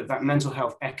that mental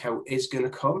health echo is going to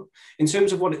come. In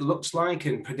terms of what it looks like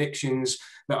and predictions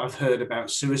that I've heard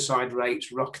about suicide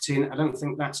rates rocketing, I don't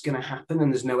think that's going to happen,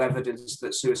 and there's no evidence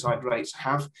that suicide rates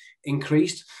have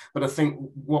increased. But I think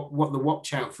what the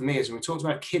watch out for me is, and we talked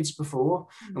about kids before,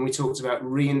 and we talked about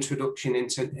reintroduction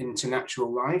into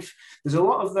natural life, there's a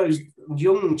lot of those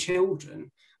young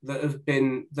children that have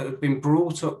been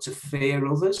brought up to fear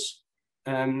others,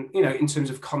 in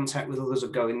terms of contact with others or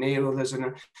going near others,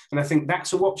 and I think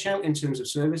that's a watch out in terms of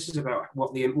services about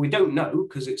what we don't know,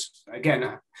 because it's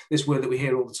again this word that we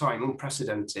hear all the time,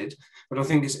 unprecedented. But I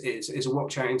think it's a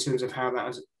watch out in terms of how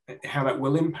that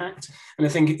will impact. And I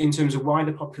think in terms of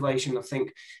wider population, I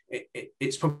think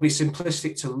it's probably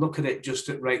simplistic to look at it just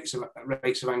at rates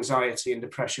of anxiety and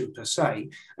depression per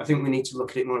se. I think we need to look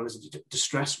at it more as a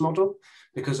distress model,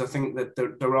 because I think that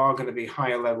there are going to be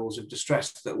higher levels of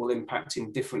distress that will impact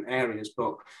in different areas.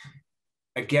 But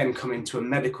again, coming to a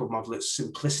medical model, it's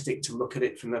simplistic to look at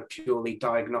it from a purely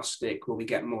diagnostic, will we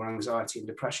get more anxiety and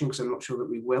depression? Because I'm not sure that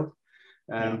we will.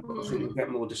 I think we'll get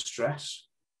more distress.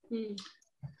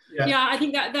 Yeah, I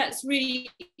think that's really,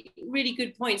 really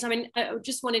good points. I mean, I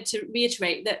just wanted to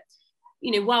reiterate that,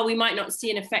 while we might not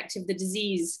see an effect of the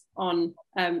disease on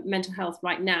mental health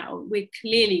right now, we're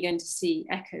clearly going to see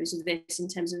echoes of this in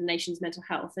terms of the nation's mental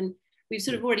health. And we've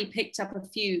sort of already picked up a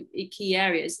few key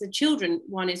areas. The children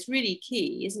one is really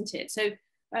key, isn't it? So,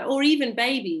 or even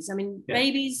babies. I mean,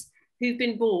 babies who've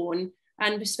been born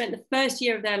and spent the first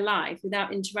year of their life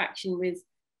without interaction with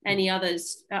any other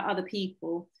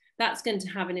people, that's going to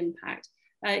have an impact.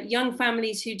 Young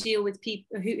families who deal with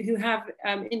people who have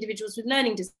individuals with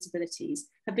learning disabilities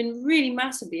have been really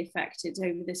massively affected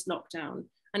over this lockdown.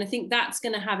 And I think that's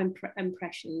going to have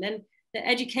impression. Then the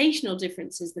educational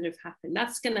differences that have happened,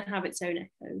 that's going to have its own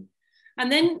echo.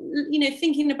 And then,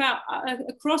 thinking about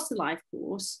across the life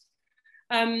course,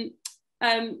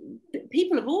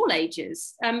 people of all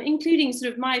ages, including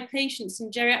sort of my patients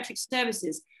in geriatric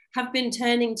services, have been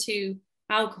turning to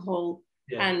alcohol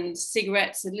and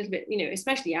cigarettes a little bit,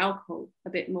 especially alcohol a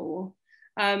bit more.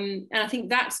 And I think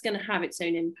that's going to have its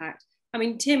own impact. I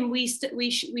mean, Tim, we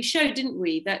showed, didn't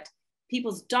we, that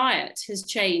people's diet has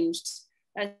changed.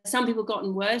 Some people have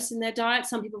gotten worse in their diet,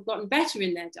 some people have gotten better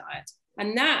in their diet.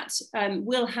 And that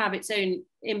will have its own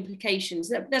implications.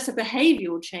 That's a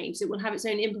behavioural change that will have its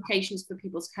own implications for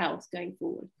people's health going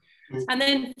forward. And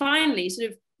then finally,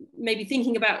 sort of maybe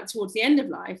thinking about towards the end of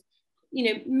life,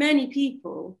 many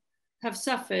people have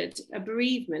suffered a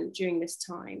bereavement during this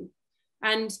time.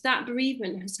 And that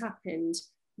bereavement has happened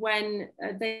when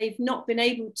they've not been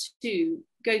able to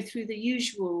go through the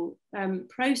usual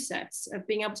process of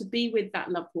being able to be with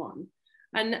that loved one.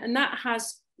 And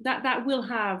that will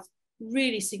have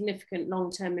really significant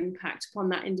long-term impact upon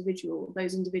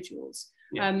those individuals.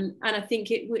 And I think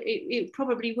it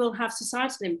probably will have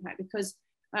societal impact, because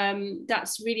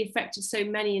that's really affected so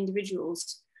many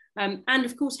individuals. And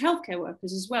of course, healthcare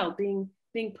workers as well, being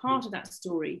part of that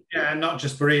story. Yeah, and not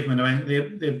just bereavement. I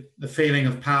mean, the feeling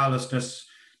of powerlessness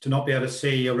to not be able to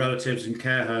see your relatives in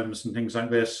care homes and things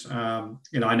like this. I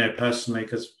know personally,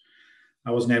 because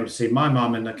I wasn't able to see my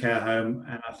mum in the care home,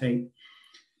 and I think,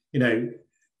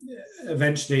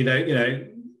 eventually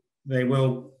they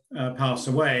will pass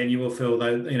away, and you will feel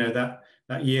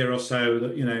that year or so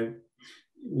that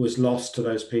was lost to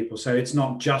those people. So it's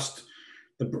not just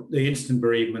the instant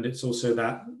bereavement, it's also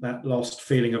that lost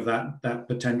feeling of that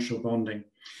potential bonding.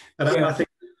 And I think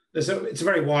it's a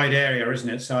very wide area, isn't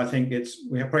it? So I think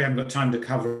we probably haven't got time to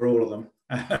cover all of them.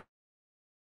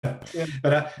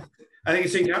 But I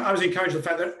think I was encouraged with the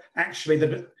fact that actually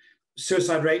the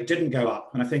suicide rate didn't go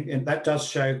up, and I think that does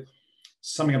show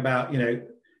something about the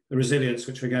resilience,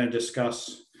 which we're going to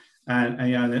discuss,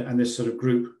 and this sort of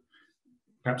group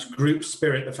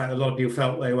spirit. The fact that a lot of people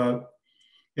felt they were,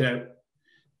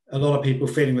 a lot of people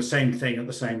feeling the same thing at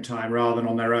the same time rather than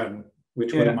on their own,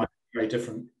 which might be very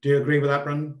different. Do you agree with that,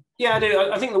 Brendan? Yeah, I do.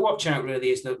 I think the watch out really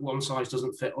is that one size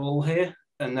doesn't fit all here.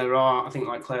 And there are, I think,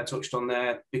 like Claire touched on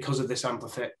there, because of this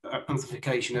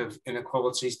amplification of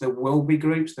inequalities, there will be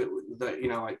groups that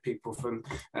like people from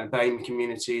BAME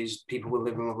communities, people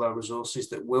living with low resources,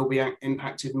 that will be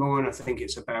impacted more. And I think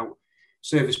it's about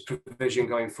service provision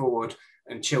going forward,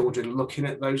 and children looking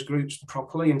at those groups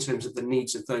properly in terms of the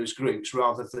needs of those groups,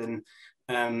 rather than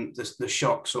the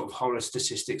shock sort of horror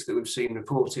statistics that we've seen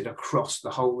reported across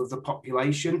the whole of the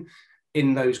population.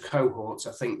 In those cohorts,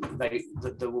 I think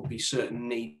that there will be certain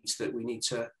needs that we need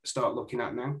to start looking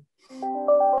at now.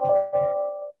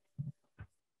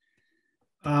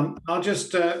 I'll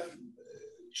just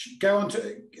go on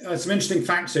to some interesting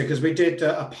facts here, because we did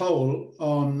a poll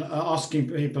on asking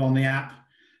people on the app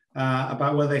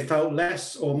about whether they felt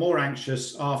less or more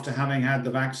anxious after having had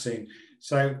the vaccine.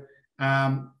 So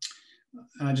I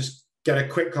just get a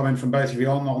quick comment from both of you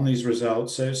on these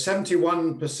results. So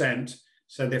 71%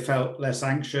 said they felt less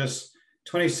anxious,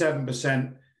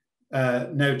 27%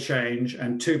 no change,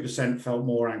 and 2% felt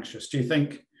more anxious. Do you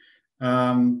think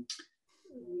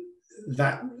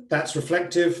that's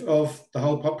reflective of the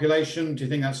whole population? Do you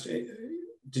think that's, do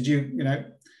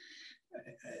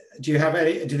you have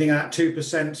any, do you think that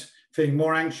 2% feeling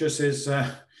more anxious is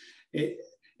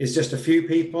just a few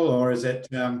people, or is it,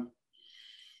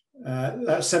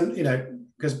 that's some,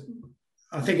 because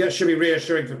I think that should be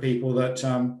reassuring for people that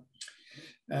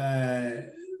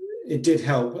it did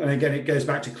help. And again, it goes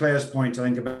back to Claire's point, I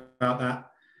think, about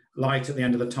that light at the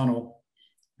end of the tunnel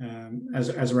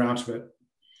as we're out of it.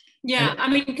 Yeah, I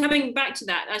mean, coming back to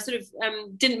that, I sort of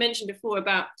didn't mention before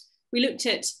about, we looked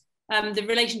at the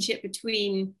relationship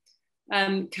between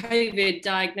COVID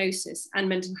diagnosis and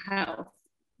mental health,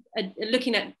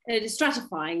 looking at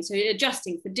stratifying, so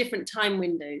adjusting for different time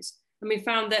windows. And we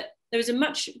found that there was a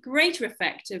much greater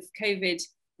effect of COVID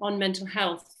on mental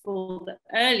health for the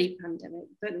early pandemic,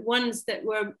 but ones that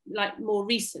were like more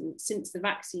recent, since the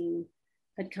vaccine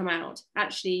had come out,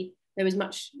 actually there was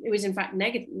it was in fact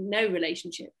negative, no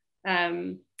relationship.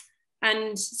 And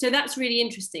so that's really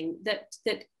interesting, that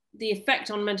the effect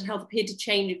on mental health appeared to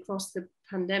change across the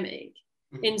pandemic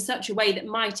in such a way that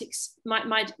might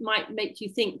make you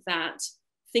think that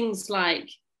things like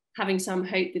having some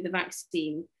hope with the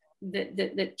vaccine,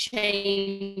 that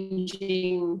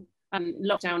changing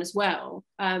lockdown as well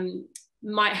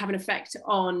might have an effect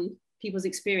on people's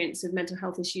experience of mental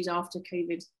health issues after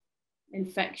COVID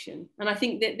infection. And I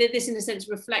think that this, in a sense,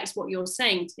 reflects what you're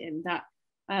saying, Tim, that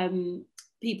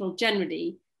people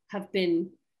generally have been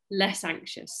less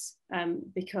anxious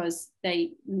because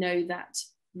they know that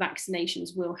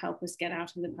vaccinations will help us get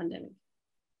out of the pandemic.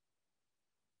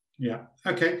 Yeah,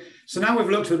 okay. So now we've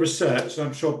looked at research, so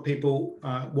I'm sure people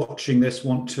watching this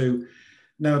want to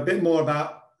know a bit more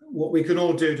about what we can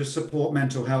all do to support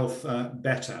mental health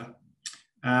better.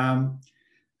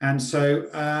 And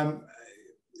so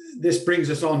this brings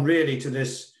us on really to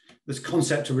this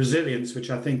concept of resilience, which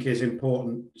I think is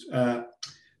important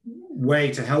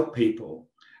way to help people.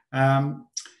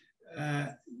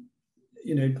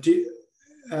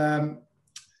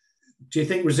 Do you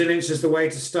think resilience is the way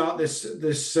to start this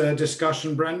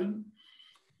discussion, Brendan?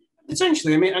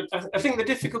 Potentially. I mean, I think the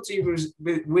difficulty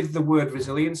with the word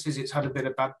resilience is it's had a bit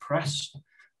of bad press,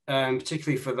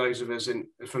 particularly for those of us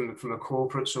from a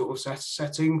corporate sort of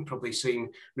setting, probably seen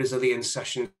resilience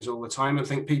sessions all the time. I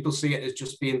think people see it as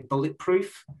just being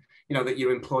bulletproof, that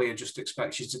your employer just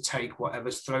expects you to take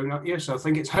whatever's thrown at you. So I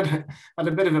think it's had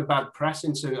a bit of a bad press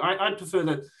into. I'd prefer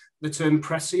the term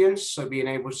prescience, so being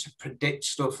able to predict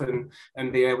stuff and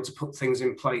be able to put things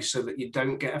in place so that you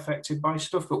don't get affected by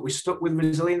stuff. But we're stuck with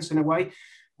resilience in a way.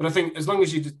 But I think as long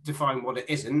as you define what it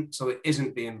isn't, so it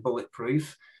isn't being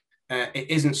bulletproof, it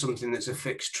isn't something that's a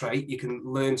fixed trait, you can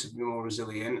learn to be more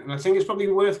resilient. And I think it's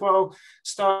probably worthwhile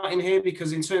starting here,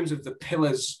 because in terms of the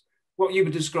pillars, what you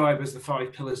would describe as the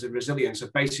 5 pillars of resilience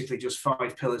are basically just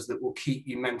 5 pillars that will keep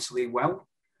you mentally well.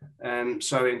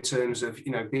 So in terms of,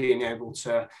 being able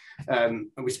to,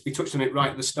 we touched on it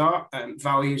right at the start,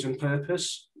 values and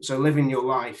purpose. So living your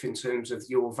life in terms of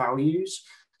your values.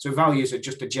 So values are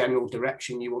just a general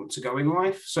direction you want to go in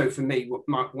life. So for me,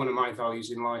 one of my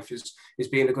values in life is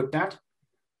being a good dad.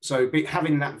 So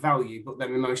having that value, but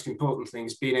then the most important thing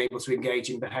is being able to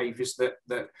engage in behaviours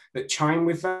that chime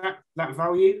with that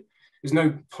value. There's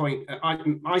no point.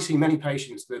 I see many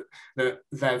patients that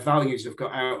their values have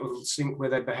got out of sync with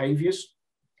their behaviours.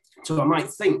 So I might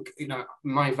think,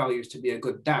 my value is to be a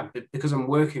good dad, but because I'm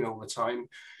working all the time,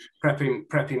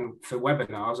 prepping for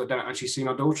webinars, I don't actually see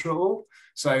my daughter at all.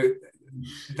 So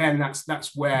then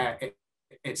that's where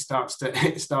it starts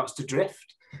to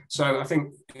drift. So I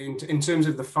think in terms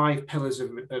of the 5 pillars of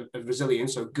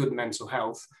resilience, so good mental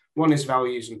health, one is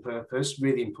values and purpose,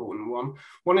 really important one.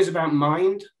 One is about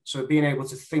mind, so being able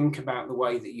to think about the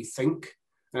way that you think.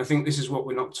 And I think this is what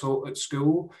we're not taught at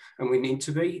school, and we need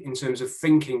to be, in terms of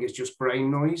thinking is just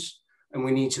brain noise. and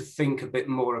we need to think a bit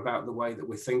more about the way that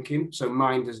we're thinking. So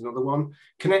mind is another one.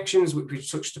 Connections, which we've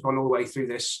touched upon all the way through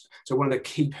this. So one of the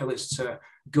key pillars to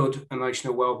good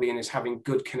emotional well-being is having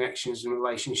good connections and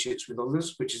relationships with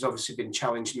others, which has obviously been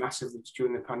challenged massively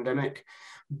during the pandemic.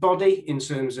 Body, in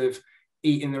terms of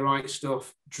eating the right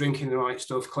stuff, drinking the right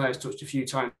stuff. Claire's touched a few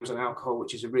times on alcohol,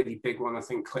 which is a really big one, I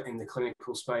think, in the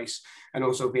clinical space, and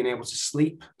also being able to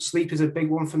sleep. Sleep is a big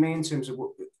one for me in terms of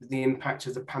the impact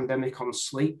of the pandemic on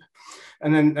sleep.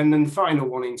 And then the final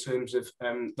one in terms of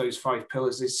those 5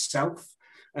 pillars is self,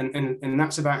 and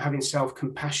that's about having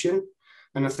self-compassion.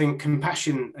 And I think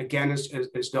compassion, again, has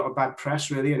got a bad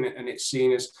press, really, and it's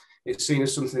seen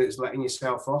as something that's letting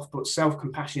yourself off. But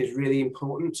self-compassion is really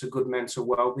important to good mental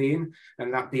well-being,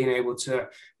 and that being able to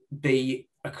be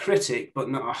a critic, but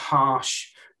not a harsh,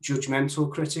 judgmental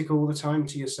critic all the time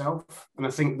to yourself. And I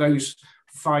think those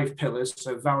 5 pillars,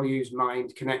 so values,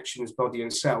 mind, connections, body,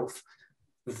 and self,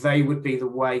 they would be the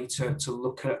way to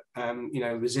look at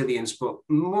resilience, but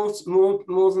more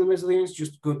than resilience,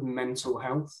 just good mental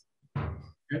health.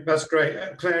 That's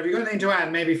great. Claire, have you got anything to add,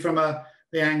 maybe from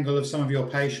the angle of some of your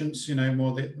patients,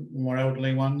 more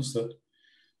elderly ones that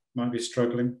might be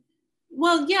struggling?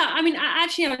 Well, yeah, I mean,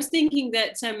 actually, I was thinking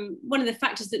that one of the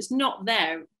factors that's not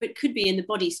there, but could be in the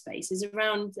body space, is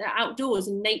around outdoors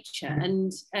and nature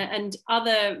and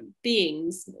other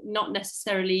beings, not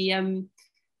necessarily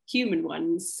human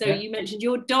ones. So you mentioned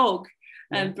your dog,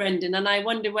 Brendan, and I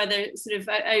wonder whether sort of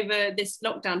over this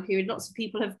lockdown period, lots of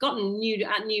people have gotten new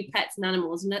pets and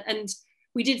animals, and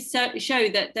we did show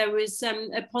that there was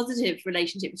a positive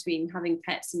relationship between having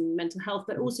pets and mental health,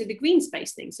 but also the green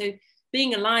space thing. So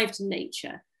being alive to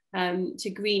nature, to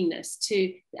greenness,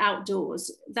 to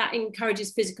outdoors, that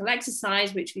encourages physical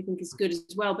exercise, which we think is good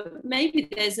as well. But maybe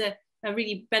there's a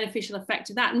really beneficial effect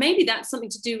of that. And maybe that's something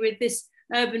to do with this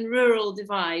urban-rural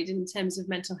divide in terms of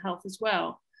mental health as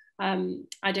well.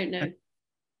 I don't know.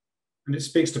 And it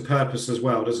speaks to purpose as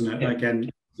well, doesn't it? Yeah. Again,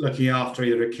 looking after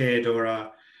either a kid or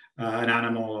an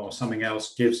animal or something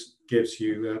else gives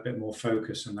you a bit more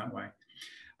focus in that way.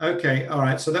 Okay, all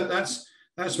right. So that's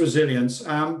resilience.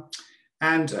 And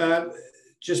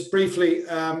just briefly,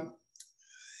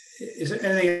 is there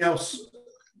anything else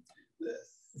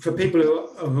for people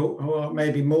who are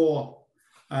maybe more,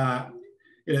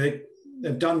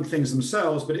 they've done things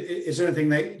themselves, but is there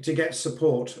anything to get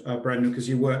support, Brendan, because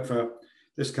you work for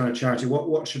this kind of charity?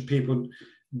 What should people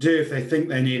do if they think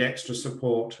they need extra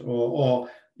support, or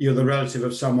you're the relative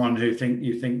of someone who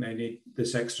you think they need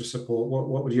this extra support?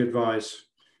 What would you advise?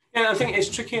 Yeah, I think it's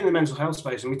tricky in the mental health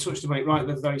space, and we touched on it right at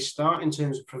the very start in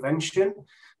terms of prevention.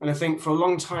 And I think for a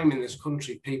long time in this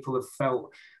country, people have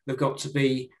felt they've got to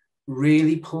be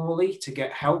really poorly to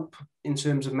get help in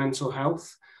terms of mental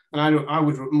health. And I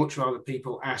would much rather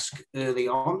people ask early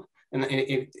on. And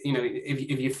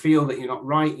if you feel that you're not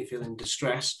right, you feel in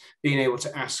distress, being able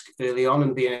to ask early on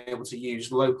and being able to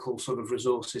use local sort of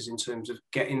resources in terms of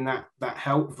getting that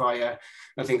help via,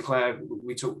 I think, Claire,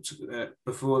 we talked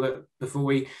before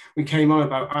we came on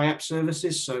about IAP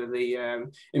services, so the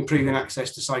improving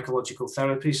access to psychological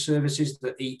therapy services,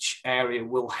 that each area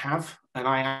will have an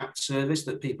IAP service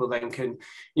that people then can,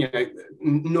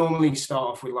 normally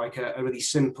start off with like a really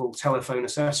simple telephone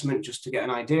assessment just to get an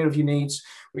idea of your needs,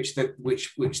 which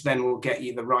then will get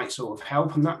you the right sort of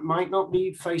help. And that might not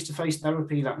be face-to-face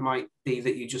therapy. That might be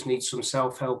that you just need some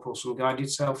self-help or some guided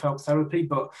self-help therapy.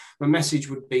 But the message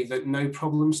would be that no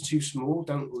problem's too small.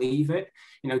 Don't leave it.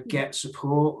 Get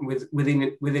support.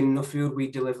 Within Nuffield, we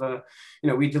deliver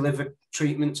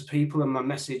treatment to people. And my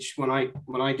message when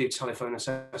I do telephone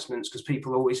assessments, because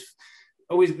people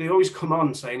always come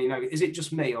on saying, is it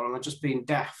just me, or am I just being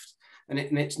daft? And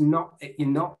it's not. You're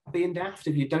not being daft.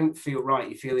 If you don't feel right,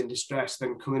 you feel in distress,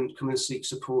 then come and seek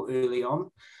support early on.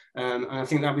 And I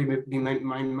think that would be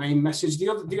my main message. The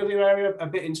other area, a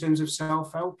bit in terms of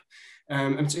self-help,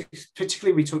 and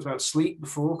particularly we talked about sleep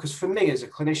before, because for me as a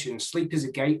clinician, sleep is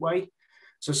a gateway.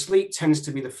 So sleep tends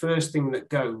to be the first thing that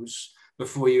goes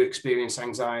before you experience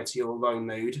anxiety or low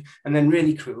mood, and then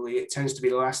really cruelly, it tends to be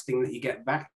the last thing that you get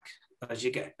back as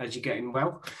you're getting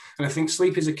well. And I think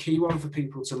sleep is a key one for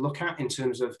people to look at in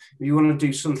terms of, if you want to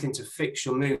do something to fix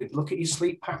your mood, look at your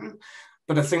sleep pattern.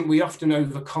 But I think we often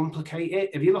overcomplicate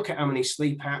it. If you look at how many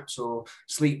sleep apps or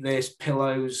sleep this,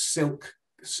 pillows, silk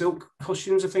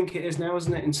cushions, I think it is now,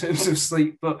 isn't it, in terms of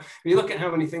sleep? But if you look at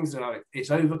how many things there are, it's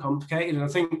overcomplicated. And I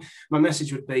think my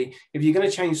message would be, if you're going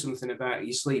to change something about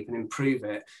your sleep and improve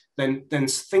it, then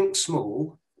think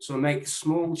small. So make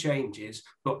small changes,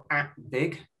 but act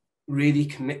big. Really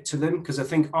commit to them, because I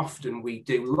think often we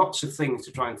do lots of things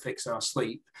to try and fix our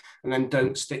sleep and then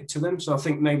don't stick to them. So I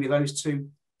think maybe those two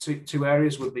two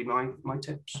areas would be my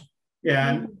tips. Yeah,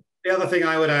 and the other thing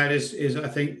I would add is I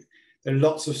think there are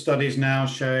lots of studies now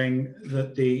showing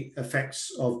that the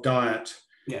effects of diet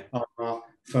are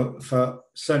for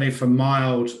certainly for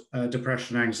mild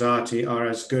depression and anxiety are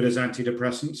as good as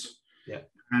antidepressants. Yeah.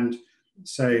 And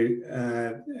so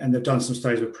and they've done some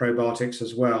studies with probiotics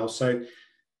as well. So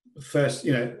first,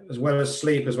 as well as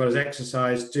sleep, as well as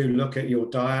exercise, do look at your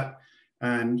diet.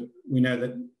 And we know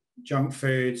that junk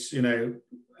foods,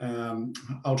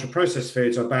 ultra processed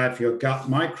foods are bad for your gut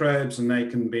microbes, and they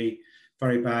can be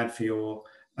very bad for your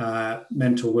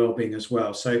mental well-being as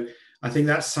well. So I think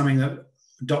that's something that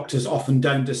doctors often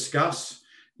don't discuss.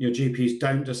 Your GPs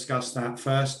don't discuss that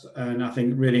first. And I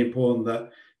think really important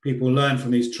that people learn from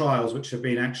these trials, which have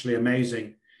been actually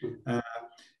amazing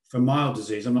for mild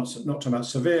disease. I'm not talking about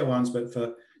severe ones, but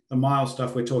for the mild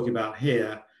stuff we're talking about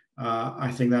here,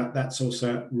 I think that's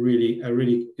also a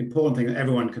really important thing that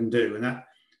everyone can do. And that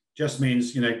just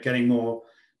means, getting more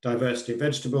diversity of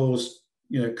vegetables,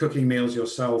 cooking meals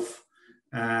yourself,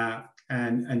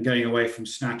 and getting away from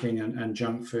snacking and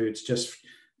junk foods. Just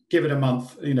give it a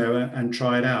month, and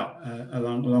try it out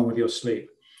along with your sleep.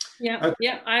 Yeah, okay.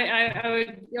 Yeah,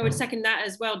 I would second that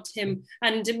as well, Tim.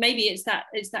 And maybe it's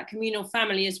that communal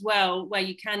family as well, where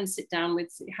you can sit down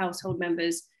with household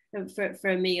members for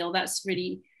a meal. That's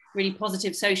really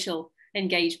positive social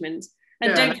engagement.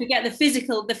 And don't forget the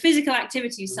physical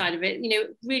activity side of it.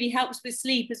 Really helps with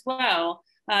sleep as well.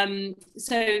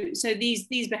 So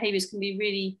these behaviours can be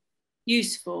really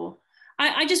useful.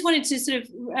 I just wanted to sort of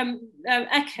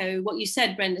echo what you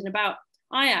said, Brendan, about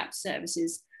IAP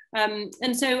services.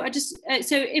 And so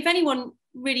so if anyone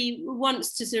really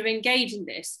wants to sort of engage in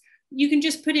this, you can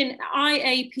just put in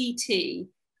IAPT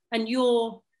and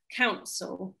your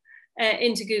council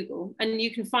into Google, and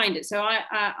you can find it. So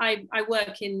I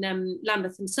work in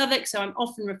Lambeth and Southwark, so I'm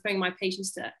often referring my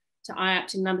patients to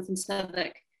IAPT in Lambeth and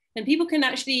Southwark, and people can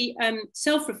actually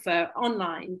self-refer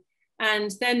online,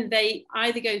 and then they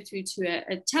either go through to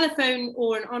a telephone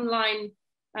or an online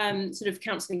sort of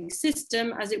counselling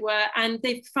system, as it were, and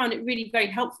they've found it really very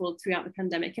helpful throughout the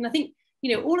pandemic. And I think,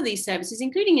 all of these services,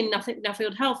 including in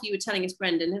Nuffield Health, you were telling us,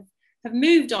 Brendan, have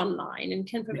moved online and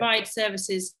can provide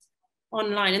services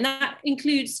online. And that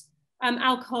includes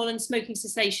alcohol and smoking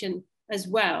cessation as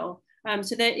well.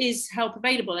 So there is help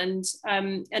available. And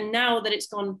now that it's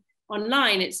gone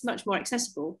online, it's much more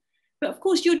accessible. But of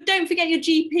course, don't forget your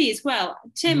GP as well.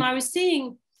 Tim, I was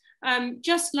seeing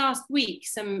just last week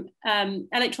some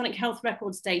electronic health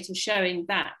records data showing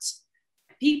that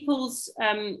people's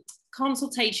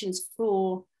consultations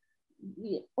for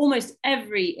almost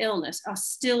every illness are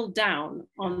still down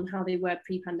on how they were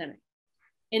pre-pandemic,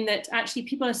 in that actually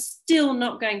people are still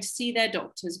not going to see their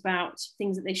doctors about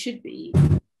things that they should be.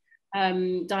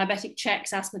 Diabetic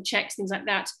checks, asthma checks, things like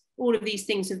that. All of these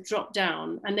things have dropped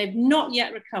down and they've not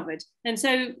yet recovered. And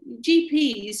so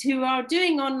GPs who are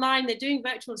doing online, they're doing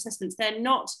virtual assessments, they're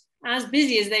not as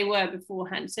busy as they were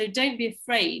beforehand. So don't be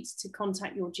afraid to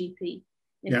contact your GP.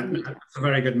 Yeah, that's a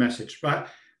very good message. But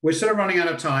we're sort of running out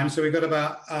of time. So we've got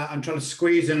about, I'm trying to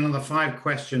squeeze in another 5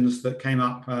 questions that came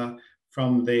up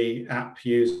from the app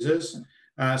users.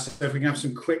 So if we can have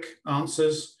some quick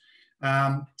answers.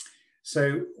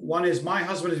 So one is, my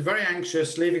husband is very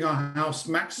anxious, leaving our house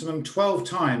maximum 12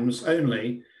 times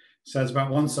only. So it's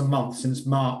about once a month since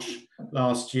March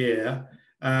last year,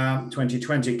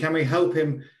 2020. Can we help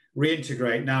him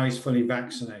reintegrate now he's fully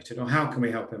vaccinated, or how can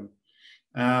we help him?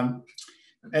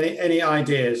 Any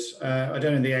ideas? I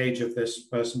don't know the age of this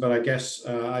person, but I'd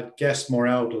guess more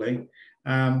elderly.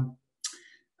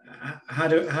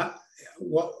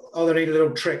 What are there any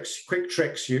little tricks, quick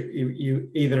tricks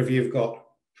you either of you have got?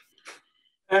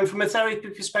 From a therapy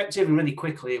perspective, and really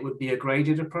quickly, it would be a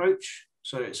graded approach.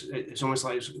 So it's almost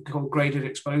like it's called graded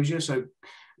exposure. So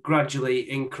gradually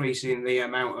increasing the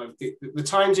amount of the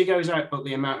times he goes out, but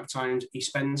the amount of times he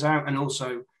spends out, and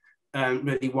also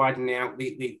really widening out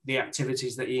the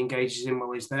activities that he engages in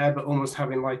while he's there, but almost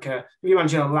having like if you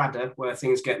imagine a ladder where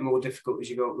things get more difficult as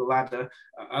you go up the ladder,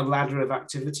 a ladder of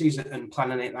activities, and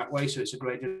planning it that way. So it's a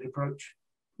graded approach.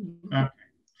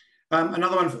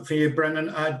 Another one for you,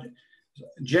 Brendan.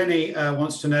 Jenny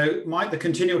wants to know, might the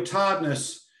continual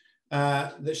tiredness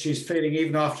that she's feeling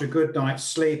even after a good night's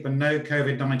sleep and no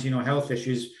COVID-19 or health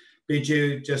issues be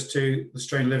due just to the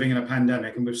strain of living in a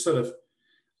pandemic? And we've sort of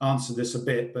answered this a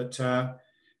bit, but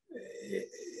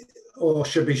or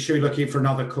should we look for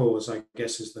another cause, I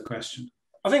guess is the question.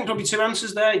 I think probably 2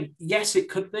 answers there. Yes, it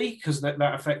could be, because that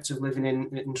effect of living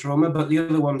in trauma, but the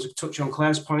other ones touch on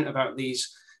Claire's point about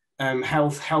these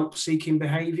health help-seeking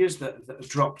behaviours that have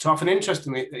dropped off. And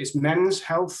interestingly, it's Men's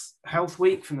Health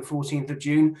Week from the 14th of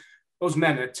June. Us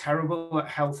men are terrible at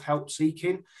health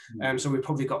help-seeking, so we've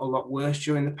probably got a lot worse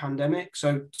during the pandemic.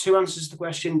 So two answers to the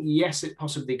question: yes, it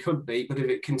possibly could be, but if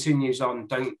it continues on,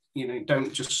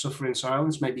 don't just suffer in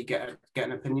silence. Maybe get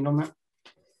an opinion on that.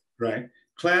 Right,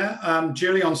 Claire.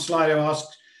 Julie on Slido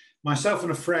asked, myself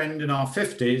and a friend in our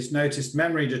 50s noticed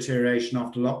memory deterioration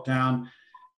after lockdown,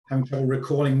 having trouble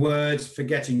recalling words,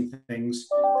 forgetting things.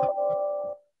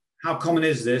 How common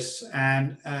is this?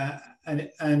 And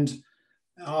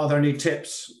are there any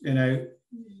tips, to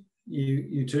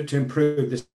improve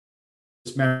this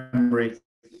memory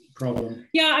problem?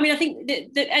 Yeah, I mean, I think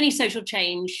that any social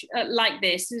change like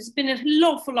this, there's been an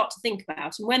awful lot to think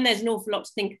about. And when there's an awful lot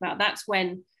to think about, that's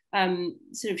when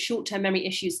sort of short-term memory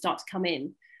issues start to come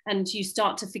in, and you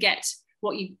start to forget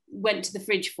what you went to the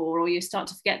fridge for, or you start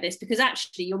to forget this, because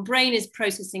actually your brain is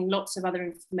processing lots of other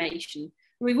information. And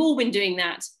we've all been doing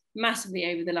that massively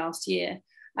over the last year.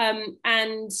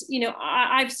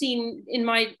 I've seen in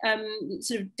my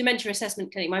sort of dementia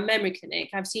assessment clinic, my memory clinic,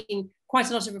 I've seen quite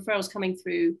a lot of referrals coming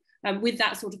through with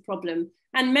that sort of problem.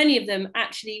 And many of them,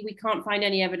 actually, we can't find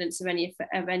any evidence of any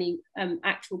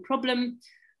actual problem.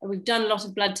 We've done a lot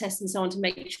of blood tests and so on to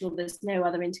make sure there's no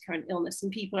other intercurrent illness,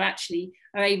 and people are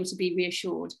able to be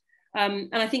reassured. And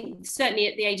I think certainly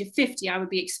at the age of 50, I would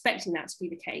be expecting that to be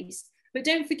the case. But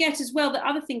don't forget as well that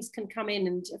other things can come in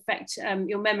and affect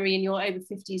your memory in your over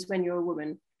 50s when you're a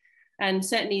woman. And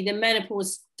certainly the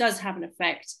menopause does have an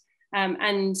effect.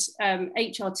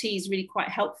 HRT is really quite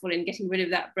helpful in getting rid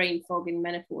of that brain fog in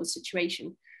menopause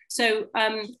situation. So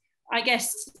I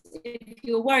guess if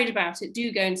you're worried about it,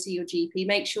 do go and see your GP,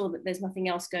 make sure that there's nothing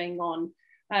else going on.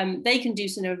 They can do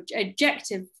some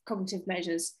objective cognitive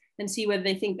measures and see whether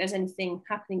they think there's anything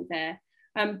happening there.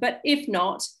 But if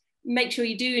not, make sure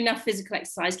you do enough physical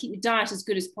exercise, keep your diet as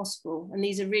good as possible. And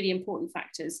these are really important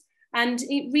factors. And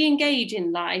re-engage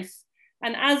in life.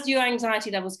 And as your anxiety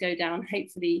levels go down,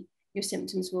 hopefully your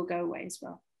symptoms will go away as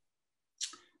well.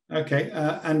 Okay,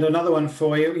 and another one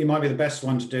for you. You might be the best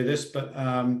one to do this, but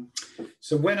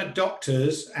so when are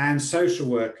doctors and social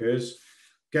workers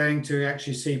going to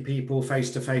actually see people face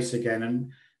to face again?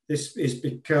 And this is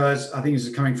because I think this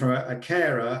is coming from a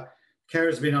carer.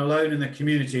 Carers have been alone in the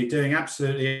community doing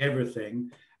absolutely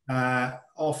everything,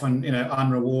 often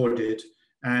unrewarded,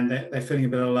 and they're feeling a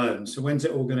bit alone. So when's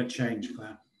it all going to change,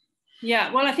 Claire?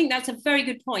 Yeah, well, I think that's a very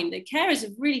good point. The carers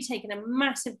have really taken a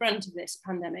massive brunt of this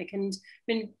pandemic and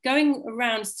been going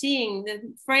around seeing the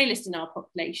frailest in our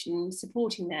population,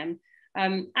 supporting them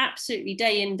absolutely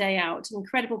day in, day out,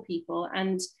 incredible people.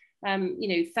 And,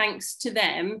 thanks to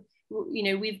them,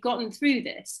 we've gotten through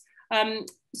this.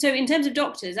 So in terms of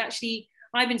doctors, actually,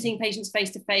 I've been seeing patients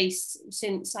face-to-face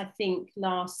since, I think,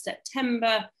 last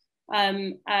September,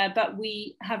 but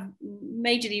we have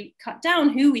majorly cut down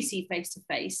who we see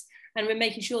face-to-face, and we're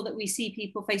making sure that we see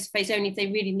people face-to-face only if they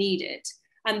really need it.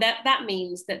 And that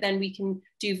means that then we can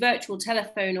do virtual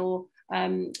telephone or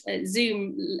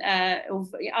Zoom or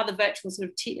other virtual sort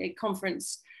of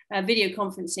conference, video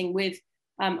conferencing with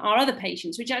our other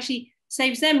patients, which actually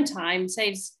saves them time,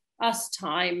 saves us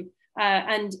time,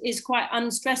 and is quite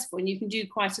unstressful, and you can do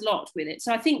quite a lot with it.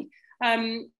 So I think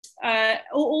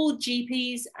all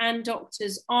GPs and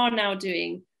doctors are now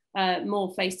doing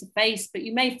more face-to-face, but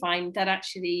you may find that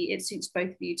actually it suits both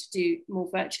of you to do more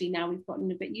virtually now. We've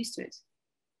gotten a bit used to it.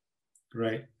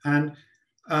 Great. And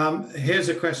here's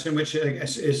a question which I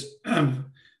guess is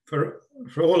for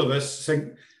all of us.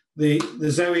 So the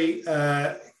ZOE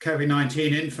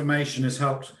COVID-19 information has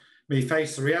helped me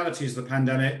face the realities of the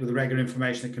pandemic with regular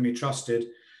information that can be trusted.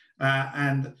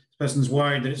 And the person's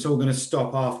worried that it's all going to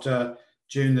stop after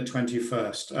June the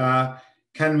 21st.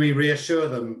 Can we reassure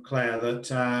them, Claire,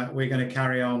 that we're going to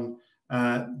carry on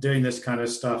doing this kind of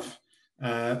stuff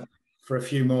for a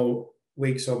few more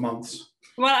weeks or months?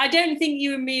 Well, I don't think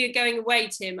you and me are going away,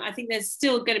 Tim. I think there's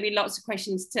still going to be lots of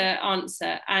questions to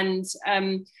answer. And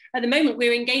at the moment,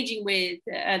 we're engaging with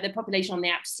the population on the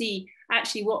app to see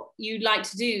actually what you'd like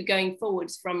to do going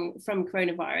forwards from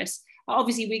coronavirus.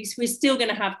 Obviously, we're still going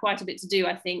to have quite a bit to do,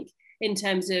 I think, in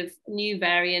terms of new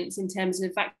variants, in terms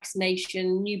of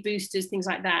vaccination, new boosters, things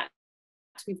like that.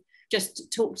 We've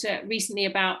just talked recently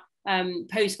about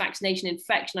post-vaccination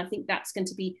infection. I think that's going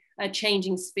to be a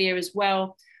changing sphere as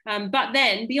well. But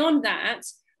then beyond that,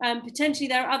 potentially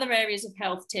there are other areas of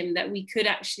health, Tim, that we could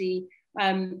actually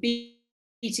be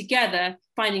together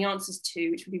finding answers to,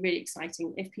 which would be really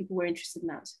exciting if people were interested in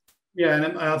that. Yeah,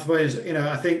 and otherwise,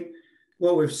 I think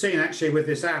what we've seen actually with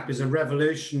this app is a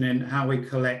revolution in how we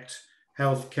collect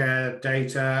healthcare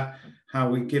data, how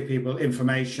we give people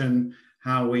information,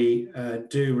 how we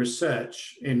do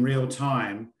research in real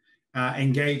time,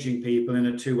 engaging people in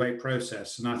a two-way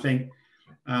process. And I think,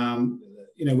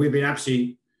 you know, we've been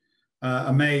absolutely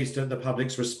amazed at the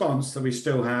public's response, that we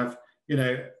still have, you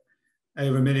know,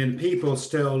 over 1 million people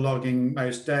still logging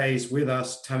most days with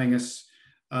us, telling us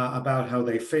about how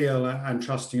they feel and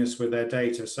trusting us with their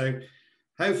data. So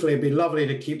hopefully it'd be lovely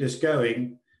to keep this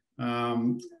going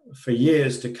for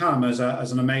years to come as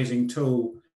an amazing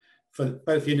tool for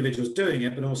both the individuals doing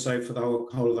it, but also for the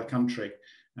whole of the country.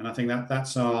 And I think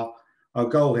that's our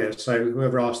goal here. So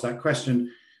whoever asked that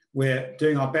question, we're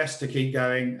doing our best to keep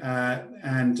going,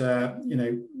 and you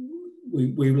know,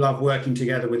 we love working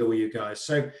together with all you guys.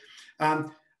 So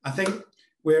I think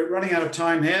we're running out of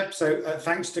time here. So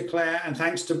thanks to Claire and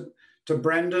thanks to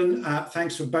Brendan.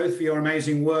 Thanks for both for your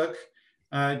amazing work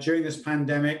during this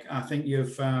pandemic. I think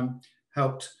you've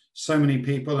helped so many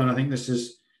people, and I think this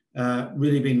has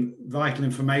really been vital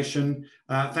information.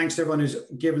 Thanks to everyone who's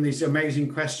given these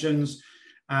amazing questions,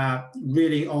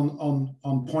 really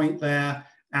on point there,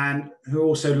 and who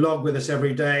also log with us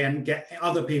every day and get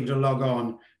other people to log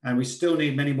on. And we still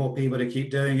need many more people to keep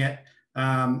doing it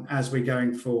as we're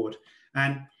going forward.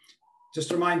 And just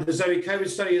to remind, the ZOE COVID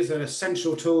study is an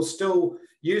essential tool still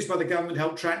used by the government to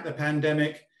help track the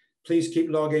pandemic. Please keep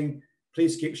logging,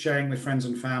 please keep sharing with friends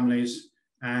and families,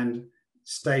 and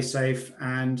stay safe,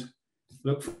 and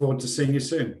look forward to seeing you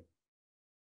soon.